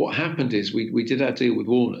 What happened is we did our deal with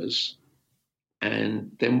Warner's,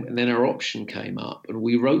 and then our option came up, and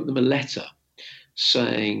we wrote them a letter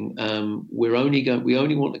saying we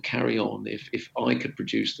only want to carry on if I could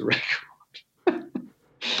produce the record.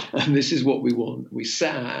 And this is what we want. We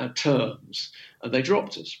set out our terms, and they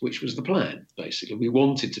dropped us, which was the plan, basically. We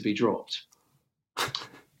wanted to be dropped.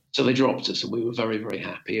 So they dropped us, and we were very, very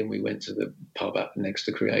happy, and we went to the pub up next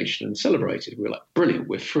to Creation and celebrated. We were like, brilliant,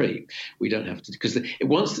 we're free. We don't have to, because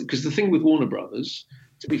the thing with Warner Brothers,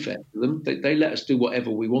 to be fair to them, they let us do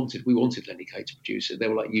whatever we wanted. We wanted Lenny Kaye to produce it. They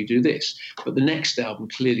were like, you do this. But the next album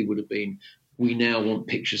clearly would have been, we now want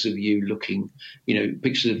pictures of you looking, you know,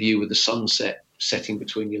 pictures of you with the sunset setting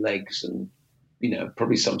between your legs, and, you know,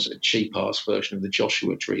 probably some sort of cheap-ass version of the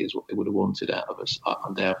Joshua Tree is what they would have wanted out of us,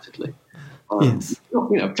 undoubtedly. Yes.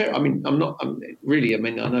 You know, fair, I mean, I know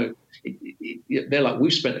they're like,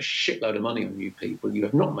 we've spent a shitload of money on you people. You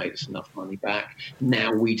have not made us enough money back.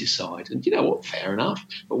 Now we decide. And you know what? Fair enough.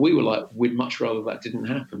 But we were like, we'd much rather that didn't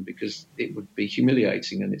happen, because it would be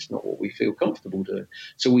humiliating and it's not what we feel comfortable doing.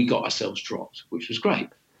 So we got ourselves dropped, which was great.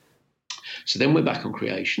 So then we're back on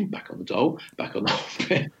Creation, back on the Dole, back on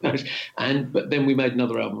the but then we made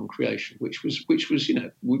another album on Creation, which was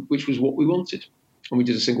what we wanted. And we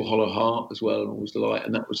did a single, Hollow Heart, as well, and Always the Light,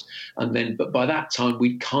 but by that time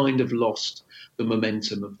we'd kind of lost the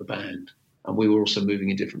momentum of the band, and we were also moving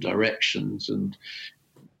in different directions, and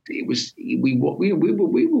it was we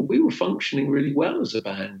were functioning really well as a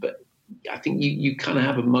band. But I think you kind of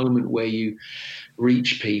have a moment where you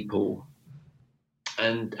reach people,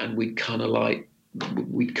 and we're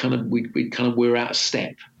out of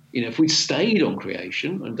step. You know, if we'd stayed on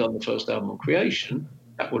Creation and done the first album on Creation,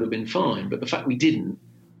 that would have been fine. But the fact we didn't,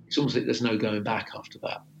 it's almost like there's no going back after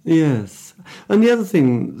that. Yes. And the other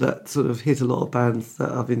thing that sort of hit a lot of bands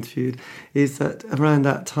that I've interviewed is that around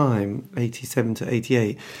that time, 87 to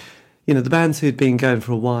 88, you know, the bands who'd been going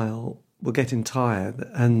for a while were getting tired.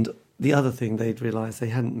 And the other thing, they'd realised they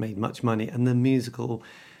hadn't made much money, and the musical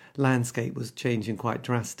landscape was changing quite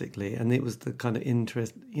drastically, and it was the kind of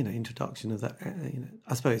introduction of that,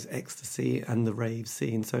 I suppose, ecstasy and the rave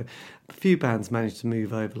scene. So a few bands managed to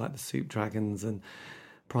move over, like the Soup Dragons and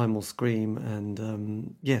Primal Scream, and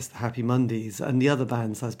the Happy Mondays, and the other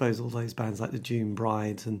bands, I suppose, all those bands like the June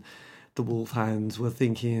Brides and the Wolfhounds were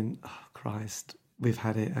thinking, oh Christ, we've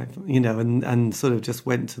had it, you know, and sort of just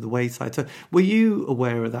went to the wayside. So were you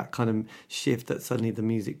aware of that kind of shift, that suddenly the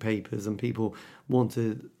music papers and people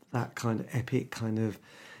wanted that kind of epic, kind of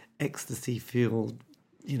ecstasy-filled,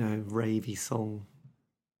 you know, ravey song?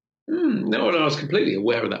 No, I was completely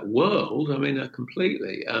aware of that world. I mean,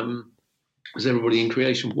 completely. As everybody in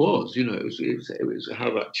Creation was, you know, it was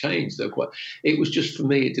how that changed. Though it was just, for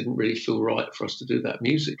me, it didn't really feel right for us to do that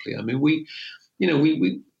musically. I mean, we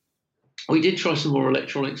did try some more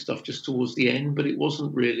electronic stuff just towards the end, but it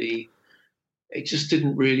wasn't really. It just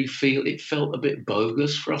didn't really feel. It felt a bit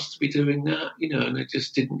bogus for us to be doing that, you know. And it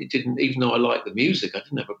didn't. Even though I liked the music, I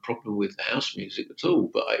didn't have a problem with the house music at all.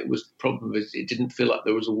 But the problem is, it didn't feel like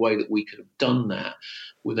there was a way that we could have done that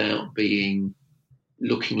without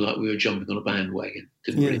looking like we were jumping on a bandwagon.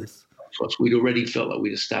 Didn't really for us. We'd already felt like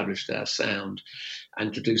we'd established our sound,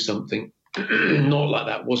 and to do something not like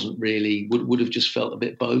that would have just felt a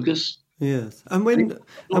bit bogus. Yes,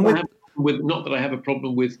 not that I have a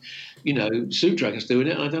problem with, you know, Soup Dragons doing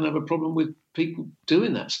it. I don't have a problem with people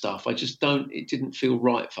doing that stuff. I just don't. It didn't feel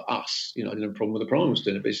right for us. You know, I didn't have a problem with the Primals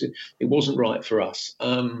doing it, but it wasn't right for us.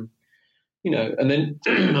 You know, and then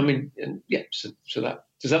I mean, So that,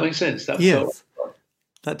 does that make sense? Yes.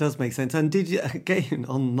 That does make sense. And did you, again,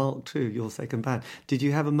 on Mark II, your second band, did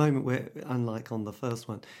you have a moment where, unlike on the first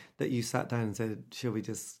one, that you sat down and said, shall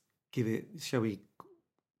we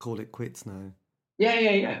call it quits now?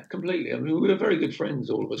 Yeah, completely. I mean, we were very good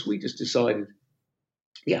friends, all of us. We just decided,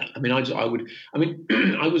 I mean,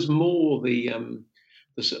 I was more the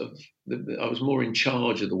sort of, I was more in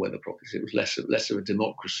charge of the Weather Prophets. It was less of a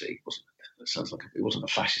democracy. It wasn't a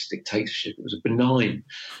fascist dictatorship. It was a benign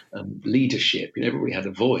leadership. You know, everybody had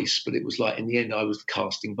a voice, but it was like in the end, I was the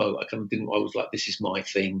casting vote. I was like, this is my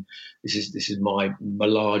thing. This is my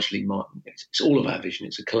largely my. It's all of our vision.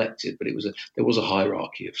 It's a collective, but there was a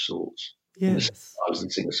hierarchy of sorts. Yes, I was the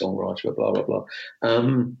singer-songwriter, blah blah blah.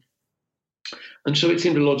 And so it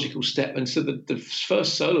seemed a logical step. And so the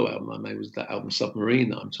first solo album I made was that album Submarine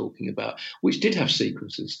that I'm talking about, which did have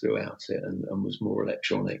sequences throughout it and was more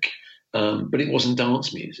electronic. But it wasn't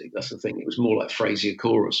dance music. That's the thing. It was more like Frasier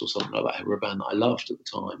Chorus or something like that, who were a band that I loved at the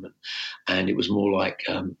time. And it was more like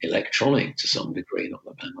electronic to some degree, not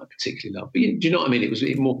the band I particularly loved. But do you know what I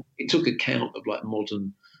mean? It took account of like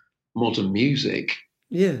modern music.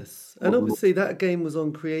 Yes, and obviously that game was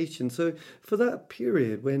on Creation. So for that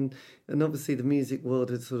period and obviously the music world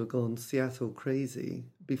had sort of gone Seattle crazy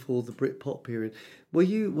before the Britpop period, were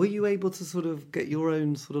you able to sort of get your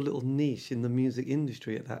own sort of little niche in the music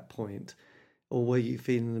industry at that point? Or were you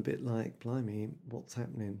feeling a bit like, blimey, what's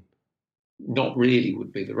happening? Not really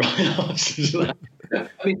would be the right answer to that.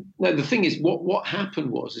 I mean, no, the thing is, what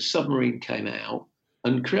happened was the Submarine came out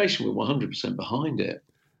and Creation were 100% behind it.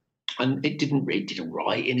 And it did all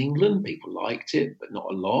right in England. People liked it, but not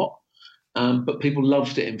a lot. But people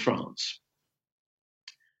loved it in France,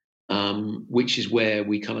 which is where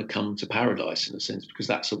we kind of come to Paradise in a sense, because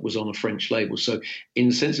that was on a French label. So in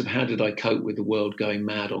the sense of how did I cope with the world going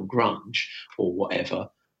mad on grunge or whatever,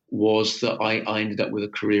 was that I ended up with a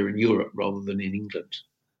career in Europe rather than in England.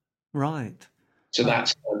 Right. So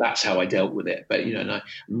that's how I dealt with it. But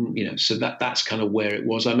so that's kind of where it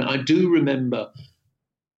was. I mean, I do remember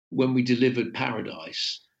when we delivered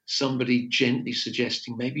Paradise, somebody gently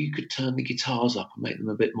suggesting maybe you could turn the guitars up and make them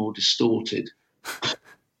a bit more distorted.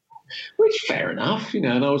 Which, fair enough,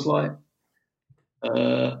 and I was like,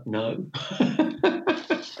 no.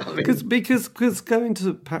 Because going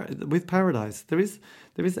with Paradise, there is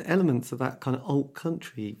elements of that kind of alt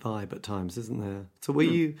country vibe at times, isn't there? So were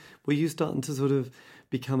you starting to sort of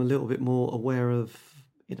become a little bit more aware of,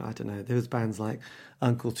 I don't know, there was bands like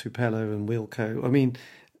Uncle Tupelo and Wilco. I mean,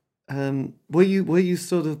 were you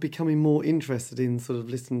sort of becoming more interested in sort of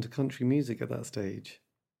listening to country music at that stage?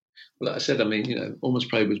 Well, like I said, I mean, Almost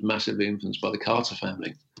Played was massively influenced by the Carter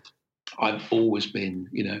family. I've always been,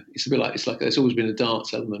 it's a bit like there's always been a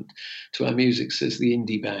dance element to our music, says the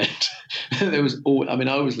indie band. I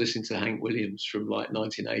was listening to Hank Williams from like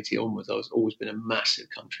 1980 onwards. I was always been a massive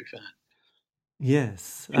country fan.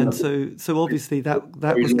 Yes, and so obviously that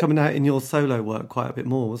was coming out in your solo work quite a bit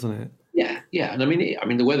more, wasn't it? Yeah, and I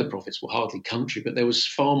mean, the Weather Prophets were hardly country, but there was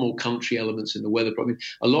far more country elements in the Weather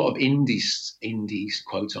Prophets. A lot of indies,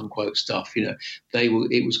 quote unquote stuff.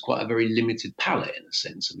 It was quite a very limited palette in a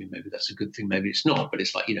sense. I mean, maybe that's a good thing, maybe it's not. But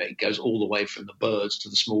it's like it goes all the way from the Byrds to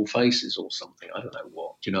the Small Faces or something. I don't know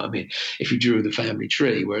what. Do you know what I mean? If you drew the family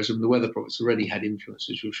tree, whereas the Weather Prophets already had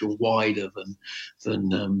influences which were wider than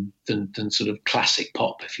sort of classic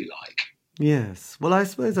pop, if you like. Yes. Well, I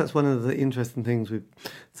suppose that's one of the interesting things with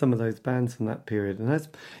some of those bands from that period. And that's,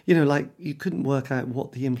 like you couldn't work out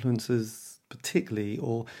what the influences particularly,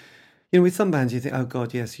 or, with some bands you think, oh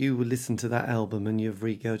God, yes, you will listen to that album and you've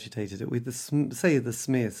regurgitated it. With the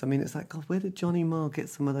Smiths, I mean, it's like, God, where did Johnny Marr get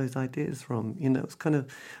some of those ideas from? It's kind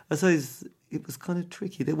of, I suppose it was kind of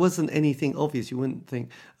tricky. There wasn't anything obvious. You wouldn't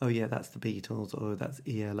think, oh yeah, that's the Beatles or that's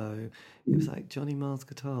ELO. It was like Johnny Marr's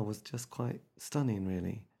guitar was just quite stunning,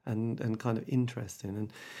 really. And kind of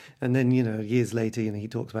interesting. And then, years later, he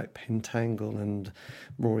talks about Pentangle and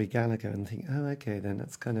Rory Gallagher and think, oh, okay, then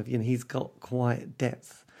that's kind of, he's got quite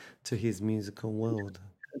depth to his musical world.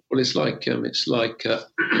 Well, it's like one of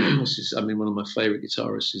my favourite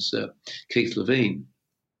guitarists is Keith Levine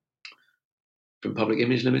from Public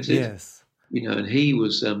Image Limited. Yes. And he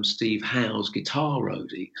was Steve Howe's guitar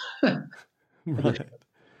roadie. Right.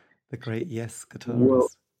 The great Yes guitarist. Well,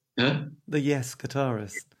 huh? The Yes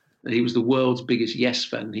guitarist. He was the world's biggest Yes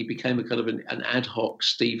fan. He became a kind of an ad hoc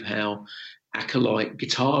Steve Howe acolyte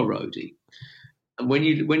guitar roadie. And when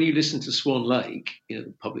you listen to Swan Lake,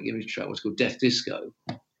 the Public Image track was called Death Disco.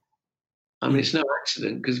 I mean, it's no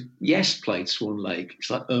accident because Yes played Swan Lake.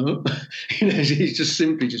 It's like, he's just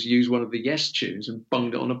simply used one of the Yes tunes and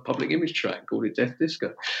bunged it on a Public Image track, called it Death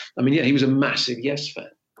Disco. I mean, yeah, he was a massive Yes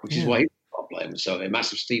fan, which is why he was player. So a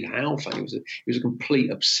massive Steve Howe fan. He was a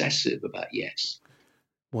complete obsessive about Yes.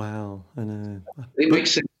 Wow, I know. It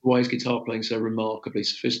makes sense why his guitar playing so remarkably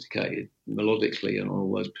sophisticated melodically and on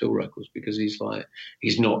all those Pill records, because he's not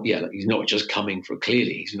just coming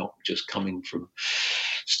from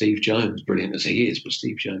Steve Jones, brilliant as he is, but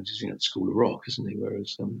Steve Jones is the School of Rock, isn't he?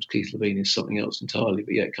 Whereas Keith Levine is something else entirely.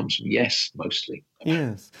 But yeah, it comes from Yes mostly.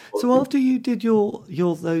 Yes. So after you did your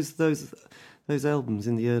those albums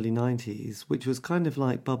in the early 90s, which was kind of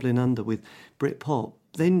like bubbling under with Britpop,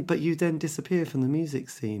 but you then disappear from the music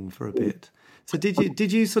scene for a bit. So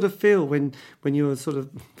did you sort of feel when you were sort of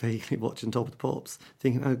vaguely watching Top of the Pops,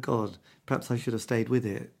 thinking, oh God, perhaps I should have stayed with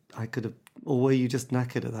it? I could have, or were you just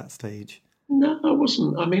knackered at that stage? No, I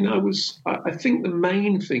wasn't. I mean, I think the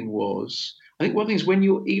main thing was, I think one thing is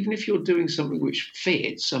even if you're doing something which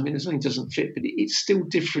fits, I mean, if something doesn't fit, but it's still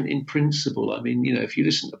different in principle. I mean, if you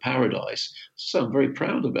listen to Paradise, so I'm very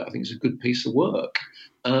proud of it. I think it's a good piece of work.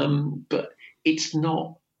 But it's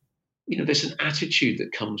not, there's an attitude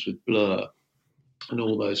that comes with Blur and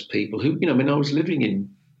all those people who, my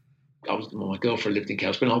girlfriend lived in Camden.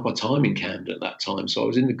 I spent half my time in Camden at that time. So I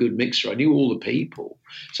was in the good mixer. I knew all the people.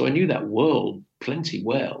 So I knew that world plenty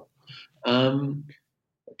well. I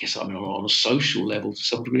guess on a social level to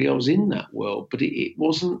some degree, I was in that world, but it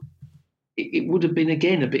wasn't, it would have been,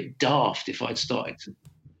 again, a bit daft if I'd started to,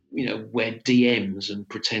 wear DMs and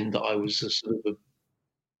pretend that I was a sort of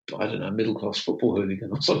middle-class football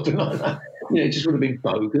hooligan or something like that. It just would have been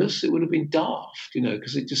bogus. It would have been daft,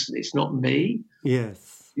 because it's not me.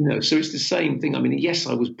 Yes. So it's the same thing. I mean, yes,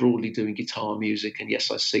 I was broadly doing guitar music, and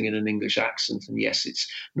yes, I sing in an English accent, and yes, it's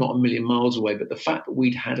not a million miles away. But the fact that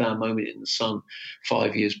we'd had our moment in the sun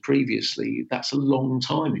 5 years previously, that's a long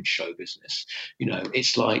time in show business.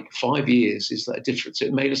 It's like 5 years is that a difference.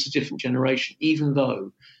 It made us a different generation, even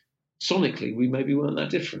though sonically we maybe weren't that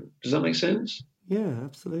different. Does that make sense? Yeah,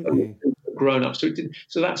 absolutely. Grown up, so it didn't.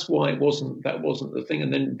 So that's why that wasn't the thing.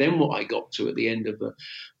 And then what I got to at the end of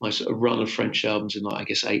my sort of run of French albums in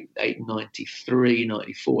 93,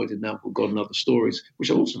 94, I did an album called God and Other Stories, which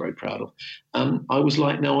I'm also very proud of. I was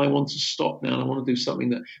like, no, I want to stop now, and I want to do something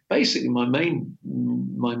that basically my main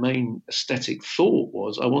aesthetic thought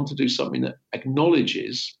was I want to do something that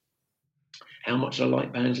acknowledges how much I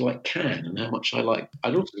like bands like Can and how much I'd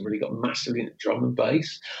also really got massively into drum and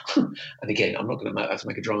bass. And again, I'm not going to have to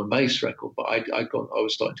make a drum and bass record, but I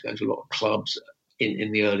was starting to go into a lot of clubs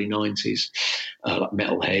in the early 90s, like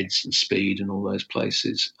Metalheads and Speed and all those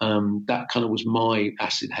places. That kind of was my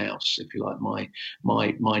acid house, if you like, my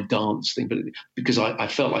dance thing. But because I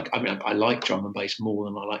felt like, I liked drum and bass more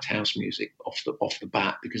than I liked house music off the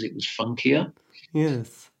bat because it was funkier.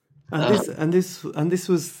 Yes. And this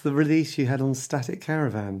was the release you had on Static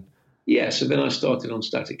Caravan. Yeah, so then I started on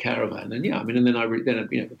Static Caravan, and and then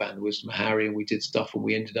the band The Wisdom of Harry, and we did stuff, and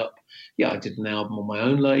we ended up, I did an album on my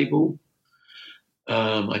own label.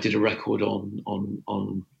 I did a record on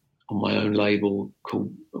my own label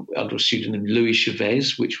called under a pseudonym Louis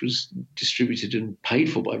Chavez, which was distributed and paid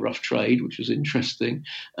for by Rough Trade, which was interesting,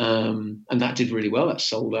 and that did really well. That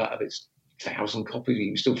sold out of its 1,000 copies. You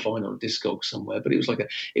can still find it on Discogs somewhere, but it was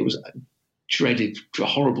a dreaded,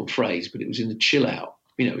 horrible phrase, but it was in the chill out.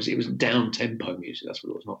 It was down tempo music. That's what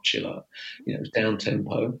it was, not chill out. It was down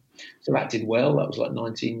tempo. So that did well. That was like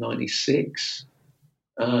 1996.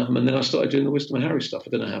 And then I started doing the Wisdom of Harry stuff. I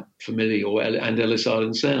don't know how familiar and Ellis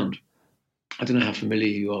Island Sound. I don't know how familiar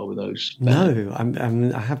you are with those bands. No,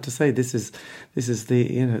 I have to say this is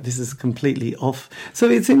completely off. So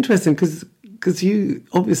it's interesting because you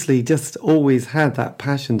obviously just always had that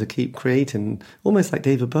passion to keep creating, almost like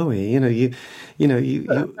David Bowie. You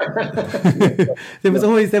there was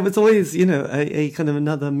always a kind of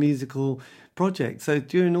another musical project. So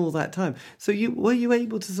during all that time, were you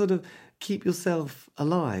able to sort of keep yourself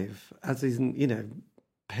alive, as in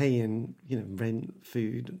paying rent,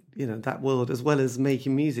 food, that world, as well as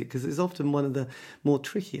making music, because it's often one of the more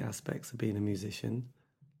tricky aspects of being a musician.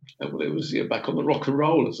 Well, it was back on the rock and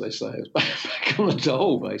roll, as they say. It was back on the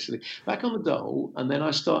dole, basically. Back on the dole, and then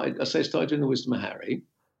I started doing the Wisdom of Harry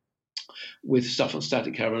with stuff on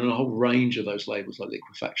Static Caravan and a whole range of those labels like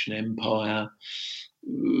Liquefaction Empire,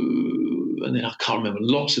 and then I can't remember,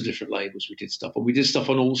 lots of different labels we did stuff on. We did stuff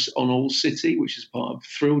on All City, which is part of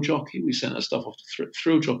Thrill Jockey. We sent our stuff off to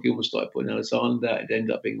Thrill Jockey, almost started putting Ellis Island out. It ended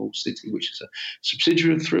up being All City, which is a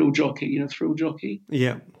subsidiary of Thrill Jockey. Thrill Jockey?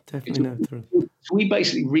 Yeah, definitely know Thrill. we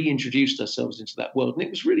basically reintroduced ourselves into that world, and it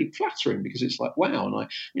was really flattering because it's like, wow. And I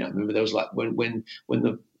remember there was like when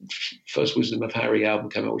the first Wisdom of Harry album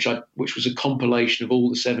came out, which was a compilation of all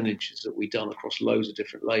the 7-inches that we'd done across loads of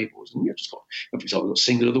different labels, and just got, for example, we got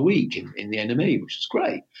Single of the Week in the NME, which is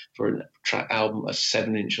great for a track album, a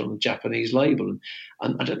 7-inch on a Japanese label,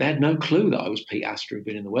 and they had no clue that I was Pete Astor, who'd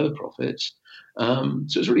been in the Weather Prophets. So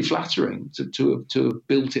it was really flattering to have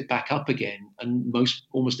built it back up again, and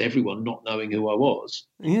almost everyone not knowing who I was.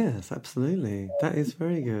 Yes, absolutely. That is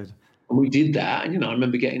very good. And we did that, and I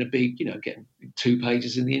remember getting getting 2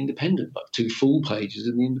 pages in the Independent, like 2 full pages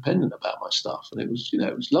in the Independent about my stuff, and it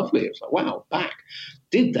was lovely. It was like, wow, back.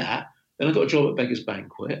 Did that, then I got a job at Beggars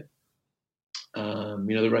Banquet,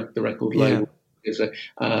 the record label. Is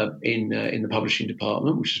in the publishing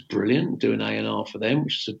department, which is brilliant, doing A&R for them,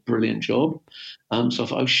 which is a brilliant job. So I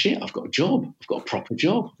thought, oh shit, I've got a job. I've got a proper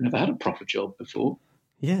job. I've never had a proper job before.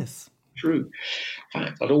 Yes. True. In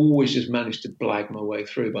fact, I'd always just managed to blag my way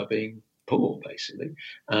through by being poor, basically,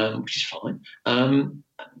 which is fine.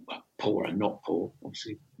 Well, poor and not poor.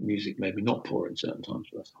 Obviously, music made me not poor in certain times,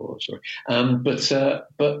 but that's poor, sorry.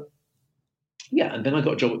 But yeah, and then I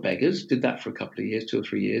got a job at Beggars, did that for a couple of years, 2 or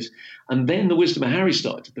 3 years. And then the Wisdom of Harry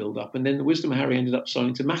started to build up, and then the Wisdom of Harry ended up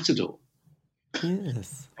signing to Matador.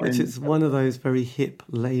 Yes, which is one of those very hip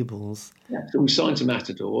labels. Yeah, so we signed to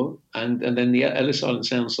Matador, and then the Ellis Island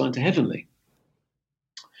Sound signed to Heavenly.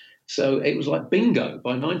 So it was like bingo.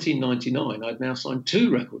 By 1999, I'd now signed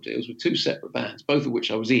 2 record deals with 2 separate bands, both of which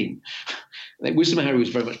I was in. Wisdom of Harry was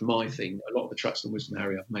very much my thing. A lot of the tracks on Wisdom of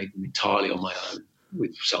Harry, I've made them entirely on my own,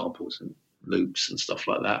 with samples and loops and stuff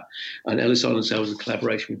like that. And Ellis Island Sound was a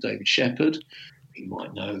collaboration with David Shepherd. You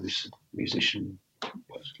might know, he's a musician,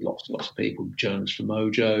 lots of people, journalist from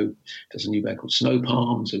Mojo, does a new band called Snow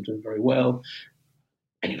Palms, who are doing very well.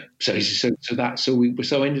 Anyway, so then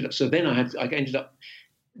I ended up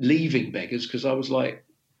leaving Beggars because I was like,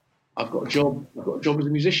 I've got a job as a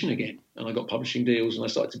musician again, and I got publishing deals, and I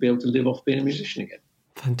started to be able to live off being a musician again.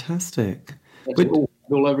 Fantastic.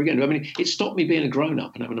 All over again. I mean, it stopped me being a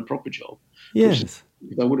grown-up and having a proper job. Yes.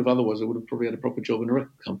 If I would have otherwise, I would have probably had a proper job in a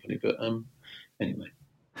record company. But anyway.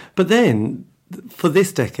 But then, for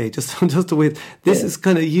this decade, just with this is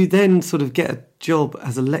kind of, you then sort of get a job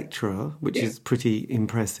as a lecturer, which is pretty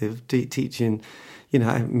impressive, teaching,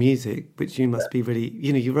 music, which you must be really,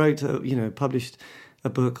 you wrote, published a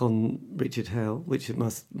book on Richard Hell, which it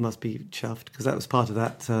must be chuffed because that was part of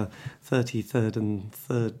that 33rd and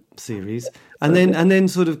 3rd series, and then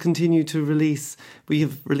sort of continue to release. We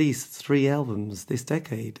have released 3 albums this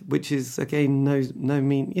decade, which is again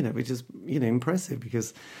which is impressive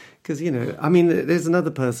because I mean, there's another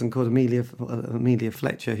person called Amelia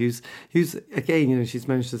Fletcher who's again she's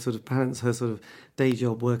managed to sort of balance her sort of day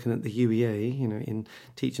job working at the UEA in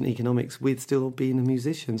teaching economics with still being a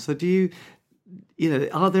musician. So do you?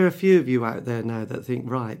 Are there a few of you out there now that think,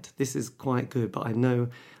 right, this is quite good, but I know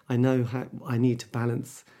how I need to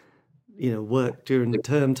balance, work during the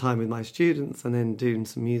term time with my students and then doing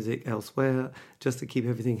some music elsewhere just to keep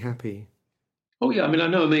everything happy? Oh yeah, I mean, I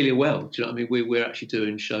know Amelia well. Do you know what I mean? We're actually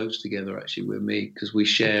doing shows together. Actually, with me because we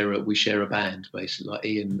share a band basically. Like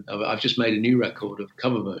Ian, I've just made a new record of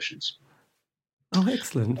cover versions. Oh,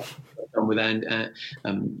 excellent! With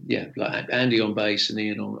like Andy on bass and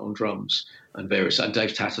Ian on drums and various. And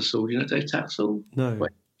Dave Tattersall, you know Dave Tattersall? No. Wave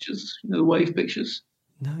Pictures, the Wave Pictures.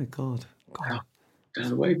 No, God. Wow, down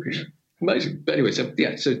the Wave Pictures, amazing. But anyway, so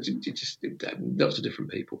just lots of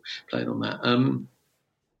different people playing on that.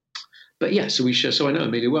 But yeah, so we share. So I know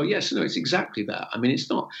Amelia well. Yes, no, it's exactly that. I mean, it's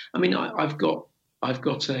not. I mean, I've got a.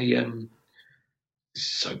 This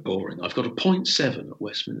is so boring. I've got a 0.7 at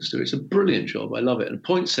Westminster. It's a brilliant job. I love it. And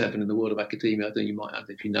 0.7 in the world of academia, I think you might,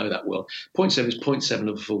 if you know that well, 0.7 is 0.7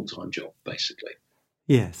 of a full-time job, basically.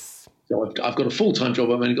 Yes. So I've got a full-time job.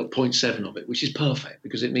 I've only got 0.7 of it, which is perfect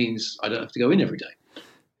because it means I don't have to go in every day.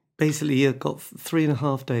 Basically, you've got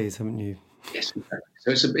 3.5 days, haven't you? Yes, exactly.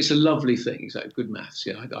 So it's a lovely thing. Exactly, good maths.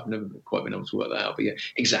 Yeah, I've never quite been able to work that out, but yeah,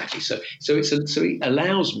 exactly. So it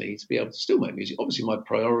allows me to be able to still make music. Obviously, my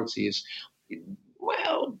priority is.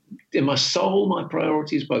 Well, in my soul, my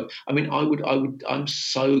priority is both. I mean, I'm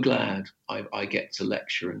so glad I get to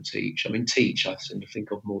lecture and teach. I mean, teach, I seem to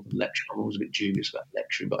think of more than lecture. I'm always a bit dubious about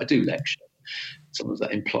lecturing, but I do lecture. Sometimes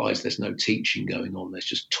that implies there's no teaching going on. There's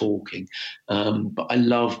just talking. But I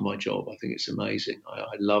love my job. I think it's amazing.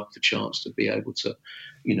 I love the chance to be able to,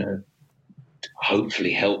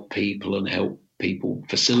 hopefully help people and help people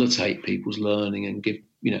facilitate people's learning and give,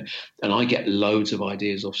 and I get loads of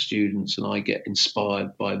ideas off students and I get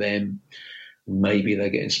inspired by them. maybe they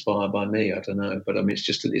get inspired by me. I don't know, but I mean,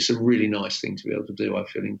 it's a really nice thing to be able to do. I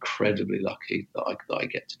feel incredibly lucky that I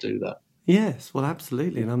get to do that. Yes, well,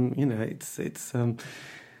 absolutely, and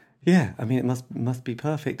yeah, I mean, it must be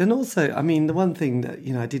perfect. And also, I mean, the one thing that,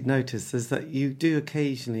 I did notice is that you do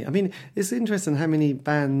occasionally, I mean, it's interesting how many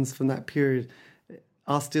bands from that period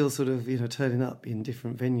are still sort of, turning up in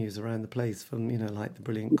different venues around the place, from, like the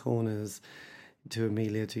Brilliant Corners to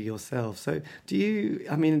Amelia to yourself. So do you,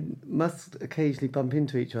 I mean, must occasionally bump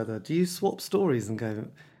into each other. Do you swap stories and go,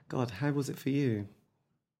 God, how was it for you?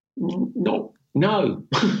 No. No,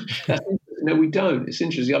 we don't. It's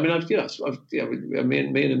interesting. I mean, me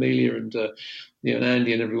and Amelia and and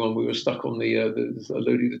Andy and everyone, we were stuck on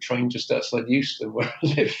the train just outside Euston, where I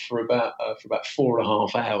lived for about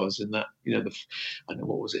 4.5 hours. In that, I don't know,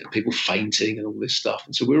 what was it? People fainting and all this stuff.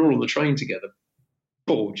 And so we were all on the train together,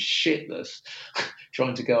 bored shitless,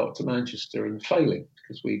 trying to go up to Manchester and failing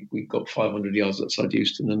because we got 500 yards outside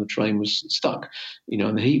Euston and the train was stuck,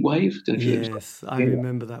 in the heat wave. Yes, I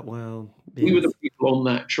remember that well. Yes. We were the people on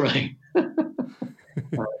that train.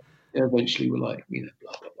 Eventually we're like, blah,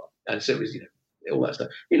 blah, blah. And so it was, all that stuff.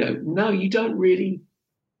 No, you don't really.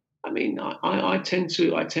 I mean, I tend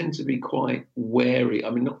to be quite wary.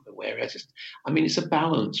 I mean, not wary. It's a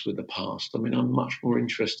balance with the past. I mean, I'm much more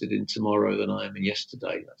interested in tomorrow than I am in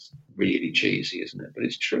yesterday. That's really cheesy, isn't it? But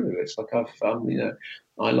it's true. It's like I'm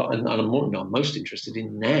most interested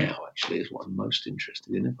in now. Actually, is what I'm most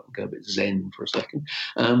interested in. If I can go a bit zen for a second,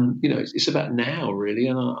 it's about now really,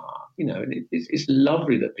 and it's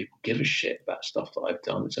lovely that people give a shit about stuff that I've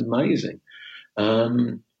done. It's amazing,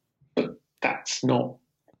 but that's not.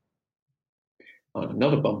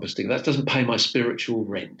 Another bumper sticker. That doesn't pay my spiritual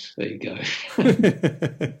rent. There you go.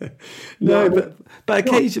 No, but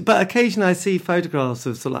occasionally I see photographs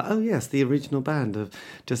of sort of like, oh yes, the original band have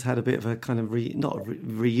just had a bit of a kind of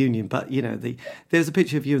reunion. But there's a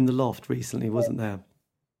picture of you in the loft recently, wasn't there?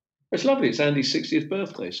 It's lovely. It's Andy's 60th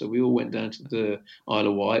birthday, so we all went down to the Isle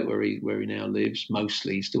of Wight, where he now lives.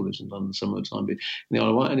 Mostly, he still lives in London some of the time, but in the Isle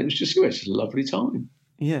of Wight, and it was just a lovely time.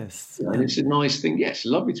 Yes, and it's a nice thing. Yes,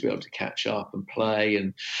 lovely to be able to catch up and play,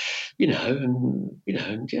 and yeah,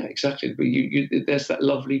 exactly. But there's that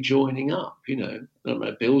lovely joining up. I don't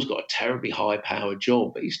know, Bill's got a terribly high-powered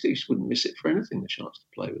job, but he still wouldn't miss it for anything. The chance to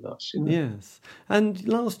play with us. Yes, and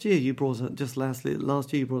last year you brought an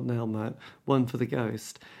album out, One for the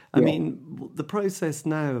Ghost. I mean, the process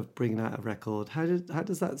now of bringing out a record. How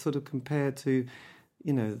does that sort of compare to?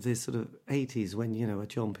 This sort of 80s when, a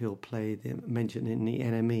John Peel played, mentioned in the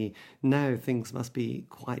NME. Now things must be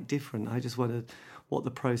quite different. I just wondered what the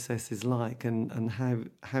process is like and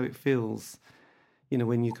how it feels,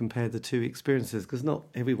 when you compare the two experiences. Because not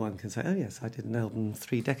everyone can say, oh, yes, I did an album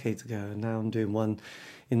 3 decades ago and now I'm doing one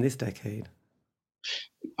in this decade.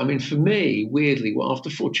 I mean, for me, weirdly, after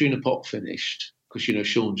Fortuna Pop finished, because,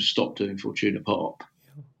 Sean just stopped doing Fortuna Pop,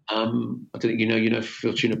 I don't think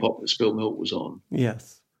Fortuna Pop that Spilt Milk was on.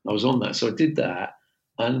 Yes. I was on that. So I did that.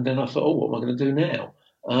 And then I thought, what am I going to do now?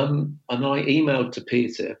 And I emailed to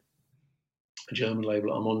Peter, a German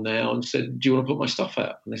label I'm on now, and said, do you want to put my stuff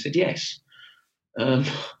out? And they said, yes. That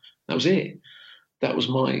was it. That was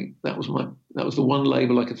the one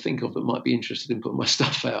label I could think of that might be interested in putting my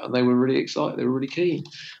stuff out. And they were really excited. They were really keen.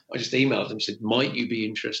 I just emailed them and said, might you be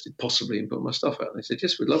interested possibly in putting my stuff out? And they said,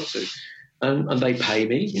 yes, we'd love to. And they pay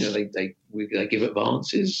me, they give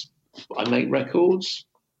advances. I make records,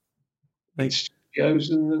 make studios,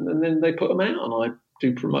 and then they put them out, and I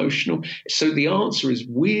do promotional. So the answer is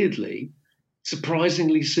weirdly,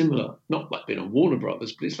 surprisingly similar. Not like being on Warner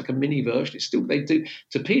Brothers, but it's like a mini version. It's still, they do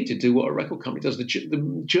to Peter do what a record company does.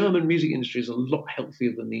 The German music industry is a lot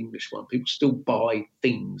healthier than the English one. People still buy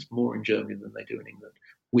things more in Germany than they do in England.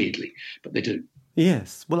 Weirdly, but they do.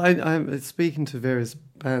 Yes. Well, I'm speaking to various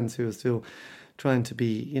bands who are still trying to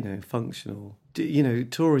be, functional.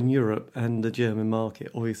 Touring Europe and the German market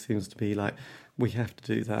always seems to be like, we have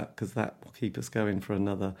to do that because that will keep us going for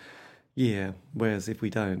another year. Whereas if we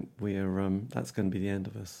don't, that's going to be the end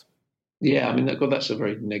of us. Yeah, I mean, that's a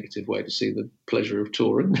very negative way to see the pleasure of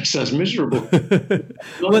touring. That sounds miserable.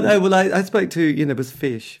 I spoke to, it was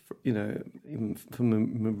Fish,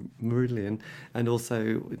 from Meridian, and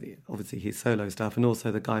also, obviously, his solo stuff, and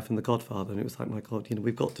also the guy from The Godfather, and it was like, my God,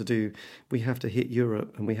 we have to hit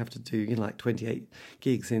Europe, and we have to do, like 28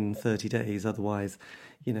 gigs in 30 days, otherwise,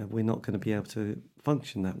 we're not going to be able to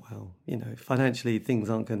function that well. Financially,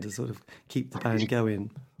 things aren't going to sort of keep the band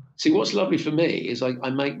going. See, what's lovely for me is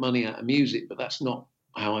I make money out of music, but that's not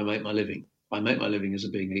how I make my living. I make my living as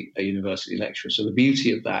being a university lecturer. So the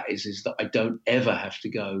beauty of that is that I don't ever have to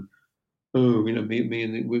go Oh, me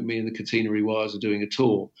and the Catenary Wires are doing a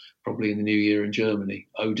tour, probably in the new year in Germany.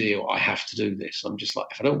 Oh dear, I have to do this. I'm just like,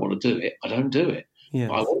 if I don't want to do it, I don't do it. But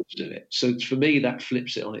I Yes. want to do it. So for me, that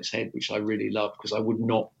flips it on its head, which I really love, because I would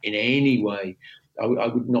not in any way, I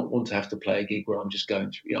would not want to have to play a gig where I'm just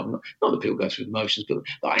going through, I'm not that people go through the motions, but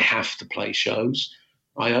that I have to play shows.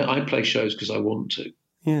 I play shows because I want to.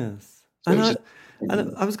 Yes. So And it's I, a,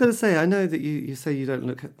 and I was going to say, I know that you say you don't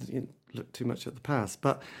look too much at the past,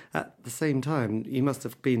 but at the same time, you must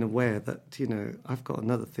have been aware that, I've got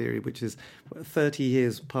another theory, which is 30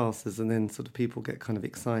 years passes and then sort of people get kind of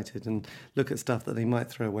excited and look at stuff that they might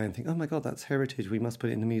throw away and think, oh my God, that's heritage, we must put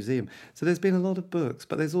it in the museum. So there's been a lot of books,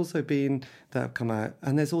 but there's also been, that have come out,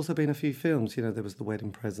 and there's also been a few films. There was The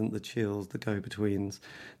Wedding Present, The Chills, The Go-Betweens,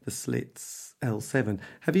 The Slits, L7.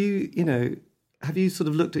 Have you sort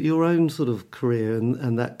of looked at your own sort of career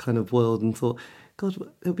and that kind of world and thought, God,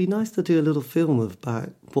 it would be nice to do a little film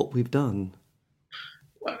about what we've done?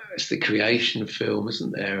 well, it's the creation of film,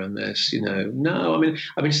 isn't there? And there's, no, I mean,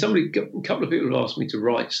 a couple of people have asked me to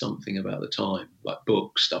write something about the time, like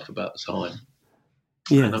book stuff about the time.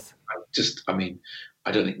 And Yes.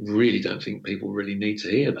 I really don't think people really need to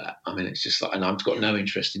hear that. I mean, it's just like, and I've got no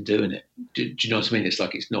interest in doing it. Do you know what I mean? It's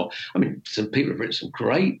like, it's not, I mean, some people have written some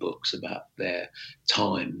great books about their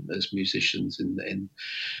time as musicians in the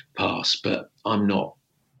past, but I'm not,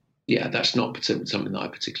 that's not something that I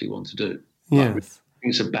particularly want to do. Yes.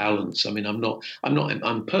 It's a balance. I mean,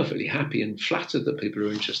 I'm perfectly happy and flattered that people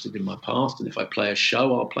are interested in my past. And if I play a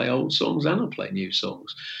show, I'll play old songs and I'll play new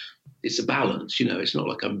songs. It's a balance, it's not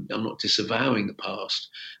like I'm not disavowing the past,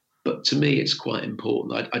 but to me, it's quite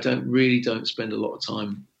important. I don't spend a lot of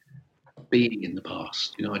time being in the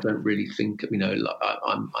past. I don't really think,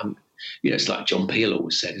 it's like John Peel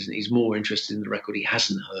always said, isn't it? He's more interested in the record he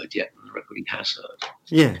hasn't heard yet than the record he has heard.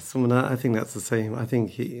 Yes. I think that's the same. I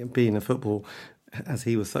think being a football, as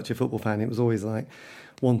he was such a football fan, it was always like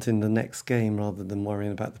wanting the next game rather than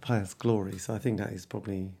worrying about the past glory. So I think that is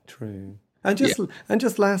probably true. And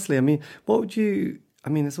just lastly, I mean, what would you? I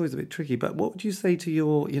mean, it's always a bit tricky, but what would you say to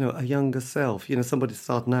your, a younger self? Somebody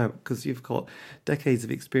starting out, because you've got decades of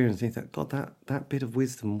experience, and you think, God, that bit of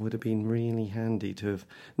wisdom would have been really handy to have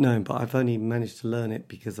known, but I've only managed to learn it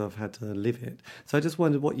because I've had to live it. So I just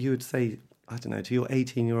wondered what you would say, I don't know, to your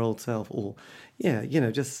 18-year-old self, or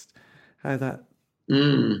just how that.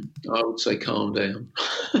 I would say calm down.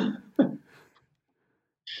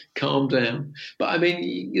 Calm down. But I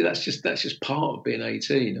mean, that's just part of being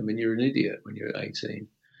 18. I mean, you're an idiot when you're 18.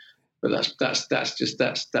 But that's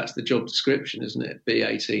the job description, isn't it? Be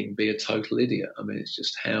 18, be a total idiot. I mean, it's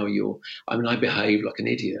just how you're. I mean, I behave like an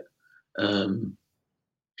idiot.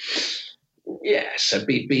 So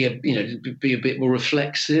be a bit more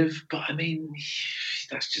reflexive. But I mean,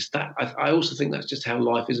 that's just that. I also think that's just how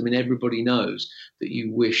life is. I mean, everybody knows that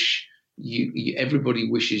you wish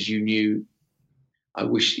everybody wishes you knew. I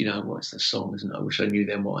wish, what's the song, isn't it? I wish I knew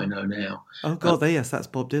then what I know now. Oh, God, yes, that's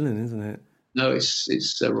Bob Dylan, isn't it? No,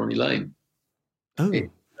 it's Ronnie Lane. Oh.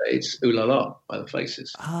 It's Ooh La La by the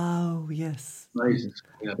Faces. Oh, yes. Amazing.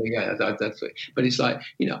 That's it. But it's like,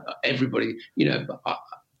 everybody, the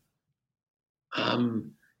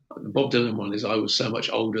Bob Dylan one is I was so much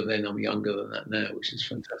older then, I'm younger than that now, which is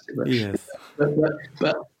fantastic. But, yes.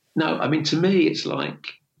 But no, I mean, to me, it's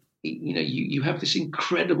like, you have this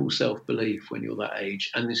incredible self-belief when you're that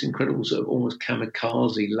age, and this incredible sort of almost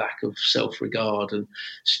kamikaze lack of self-regard and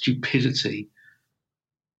stupidity.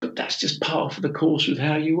 But that's just part of the course with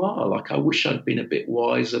how you are. Like, I wish I'd been a bit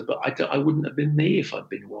wiser, but I wouldn't have been me if I'd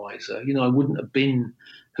been wiser. I wouldn't have been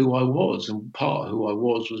who I was. And part of who I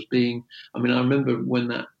was being, I remember when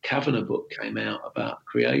that Kavanagh book came out about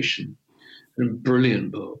creation, a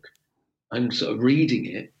brilliant book, and sort of reading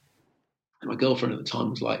it. And my girlfriend at the time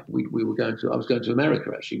was like, I was going to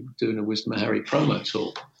America actually, doing a Wisdom of Harry promo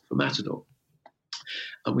tour for Matador.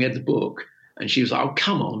 And we had the book, and she was like, oh,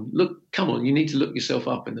 come on, you need to look yourself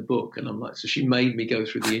up in the book. And I'm like, so she made me go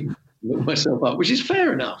through the look myself up, which is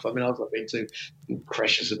fair enough. I mean, I was like being too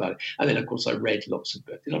precious about it. And then, of course, I read lots of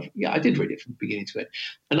books. I did read it from beginning to end.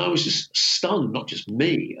 And I was just stunned, not just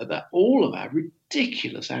me, at all of our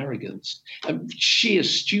ridiculous arrogance, and sheer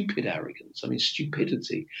stupid arrogance. I mean,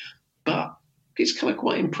 stupidity. But it's kind of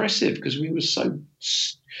quite impressive because we were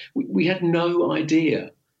we had no idea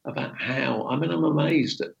about how. I mean, I'm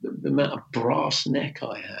amazed at the amount of brass neck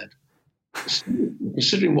I had,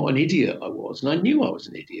 considering what an idiot I was. And I knew I was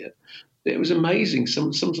an idiot. It was amazing.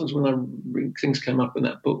 Sometimes when things came up in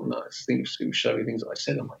that book and I think it was showing things that I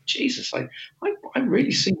said, I'm like, Jesus, I really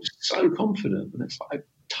seemed so confident. And it's like, I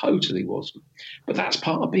totally wasn't. But that's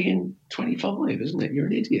part of being 25, isn't it? You're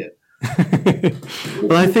an idiot.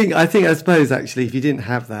 Well, I suppose actually, if you didn't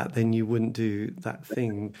have that, then you wouldn't do that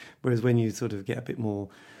thing. Whereas when you sort of get a bit more,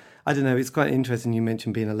 I don't know, it's quite interesting. You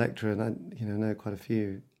mentioned being a lecturer, and I, know quite a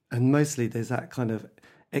few, and mostly there's that kind of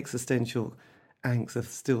existential angst of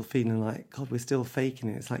still feeling like, God, we're still faking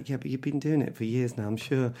it. It's like, yeah, but you've been doing it for years now. I'm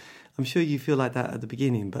sure you feel like that at the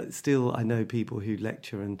beginning, but still, I know people who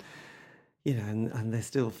lecture and. And they're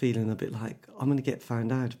still feeling a bit like, I'm going to get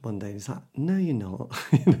found out one day. It's like, no, you're not.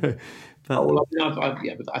 But but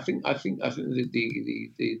I think the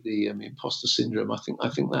imposter syndrome. I think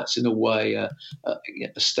that's in a way a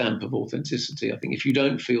stamp of authenticity. I think if you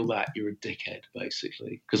don't feel that, you're a dickhead,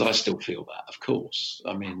 basically. Because I still feel that, of course.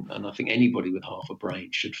 I mean, and I think anybody with half a brain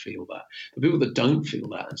should feel that. The people that don't feel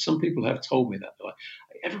that, and some people have told me that, they're like,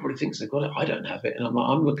 everybody thinks they've got it. I don't have it, and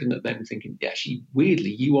I'm looking at them thinking, yeah, actually,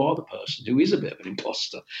 weirdly, you are the person who is a bit of an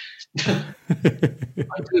imposter. I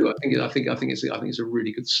do. I think it's a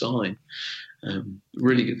really good sign.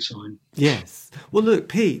 Really good sign. Yes. Well, look,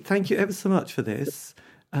 Pete, thank you ever so much for this,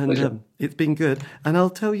 and it's been good. And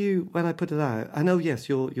I'll tell you when I put it out. I know, yes,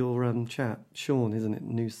 your chap, Sean, isn't it,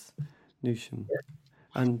 Newsham? Yeah.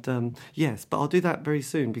 And yes, but I'll do that very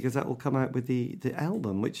soon because that will come out with the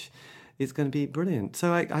album, which is going to be brilliant.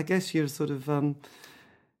 So I guess you're sort of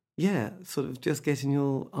just getting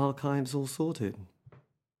your archives all sorted.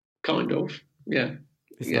 Kind of, yeah.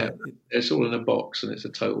 It's all in a box and it's a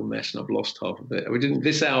total mess and I've lost half of it.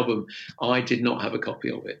 This album, I did not have a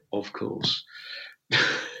copy of it, of course.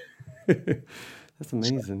 That's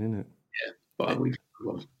amazing, isn't it? Yeah, but we've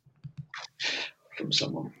got one from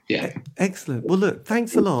someone. Yeah. Excellent. Well, look,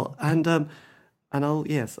 thanks a lot. And I'll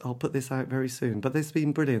put this out very soon. But this has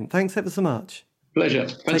been brilliant. Thanks ever so much. Pleasure.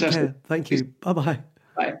 Fantastic. Take care. Thank you. Bye-bye.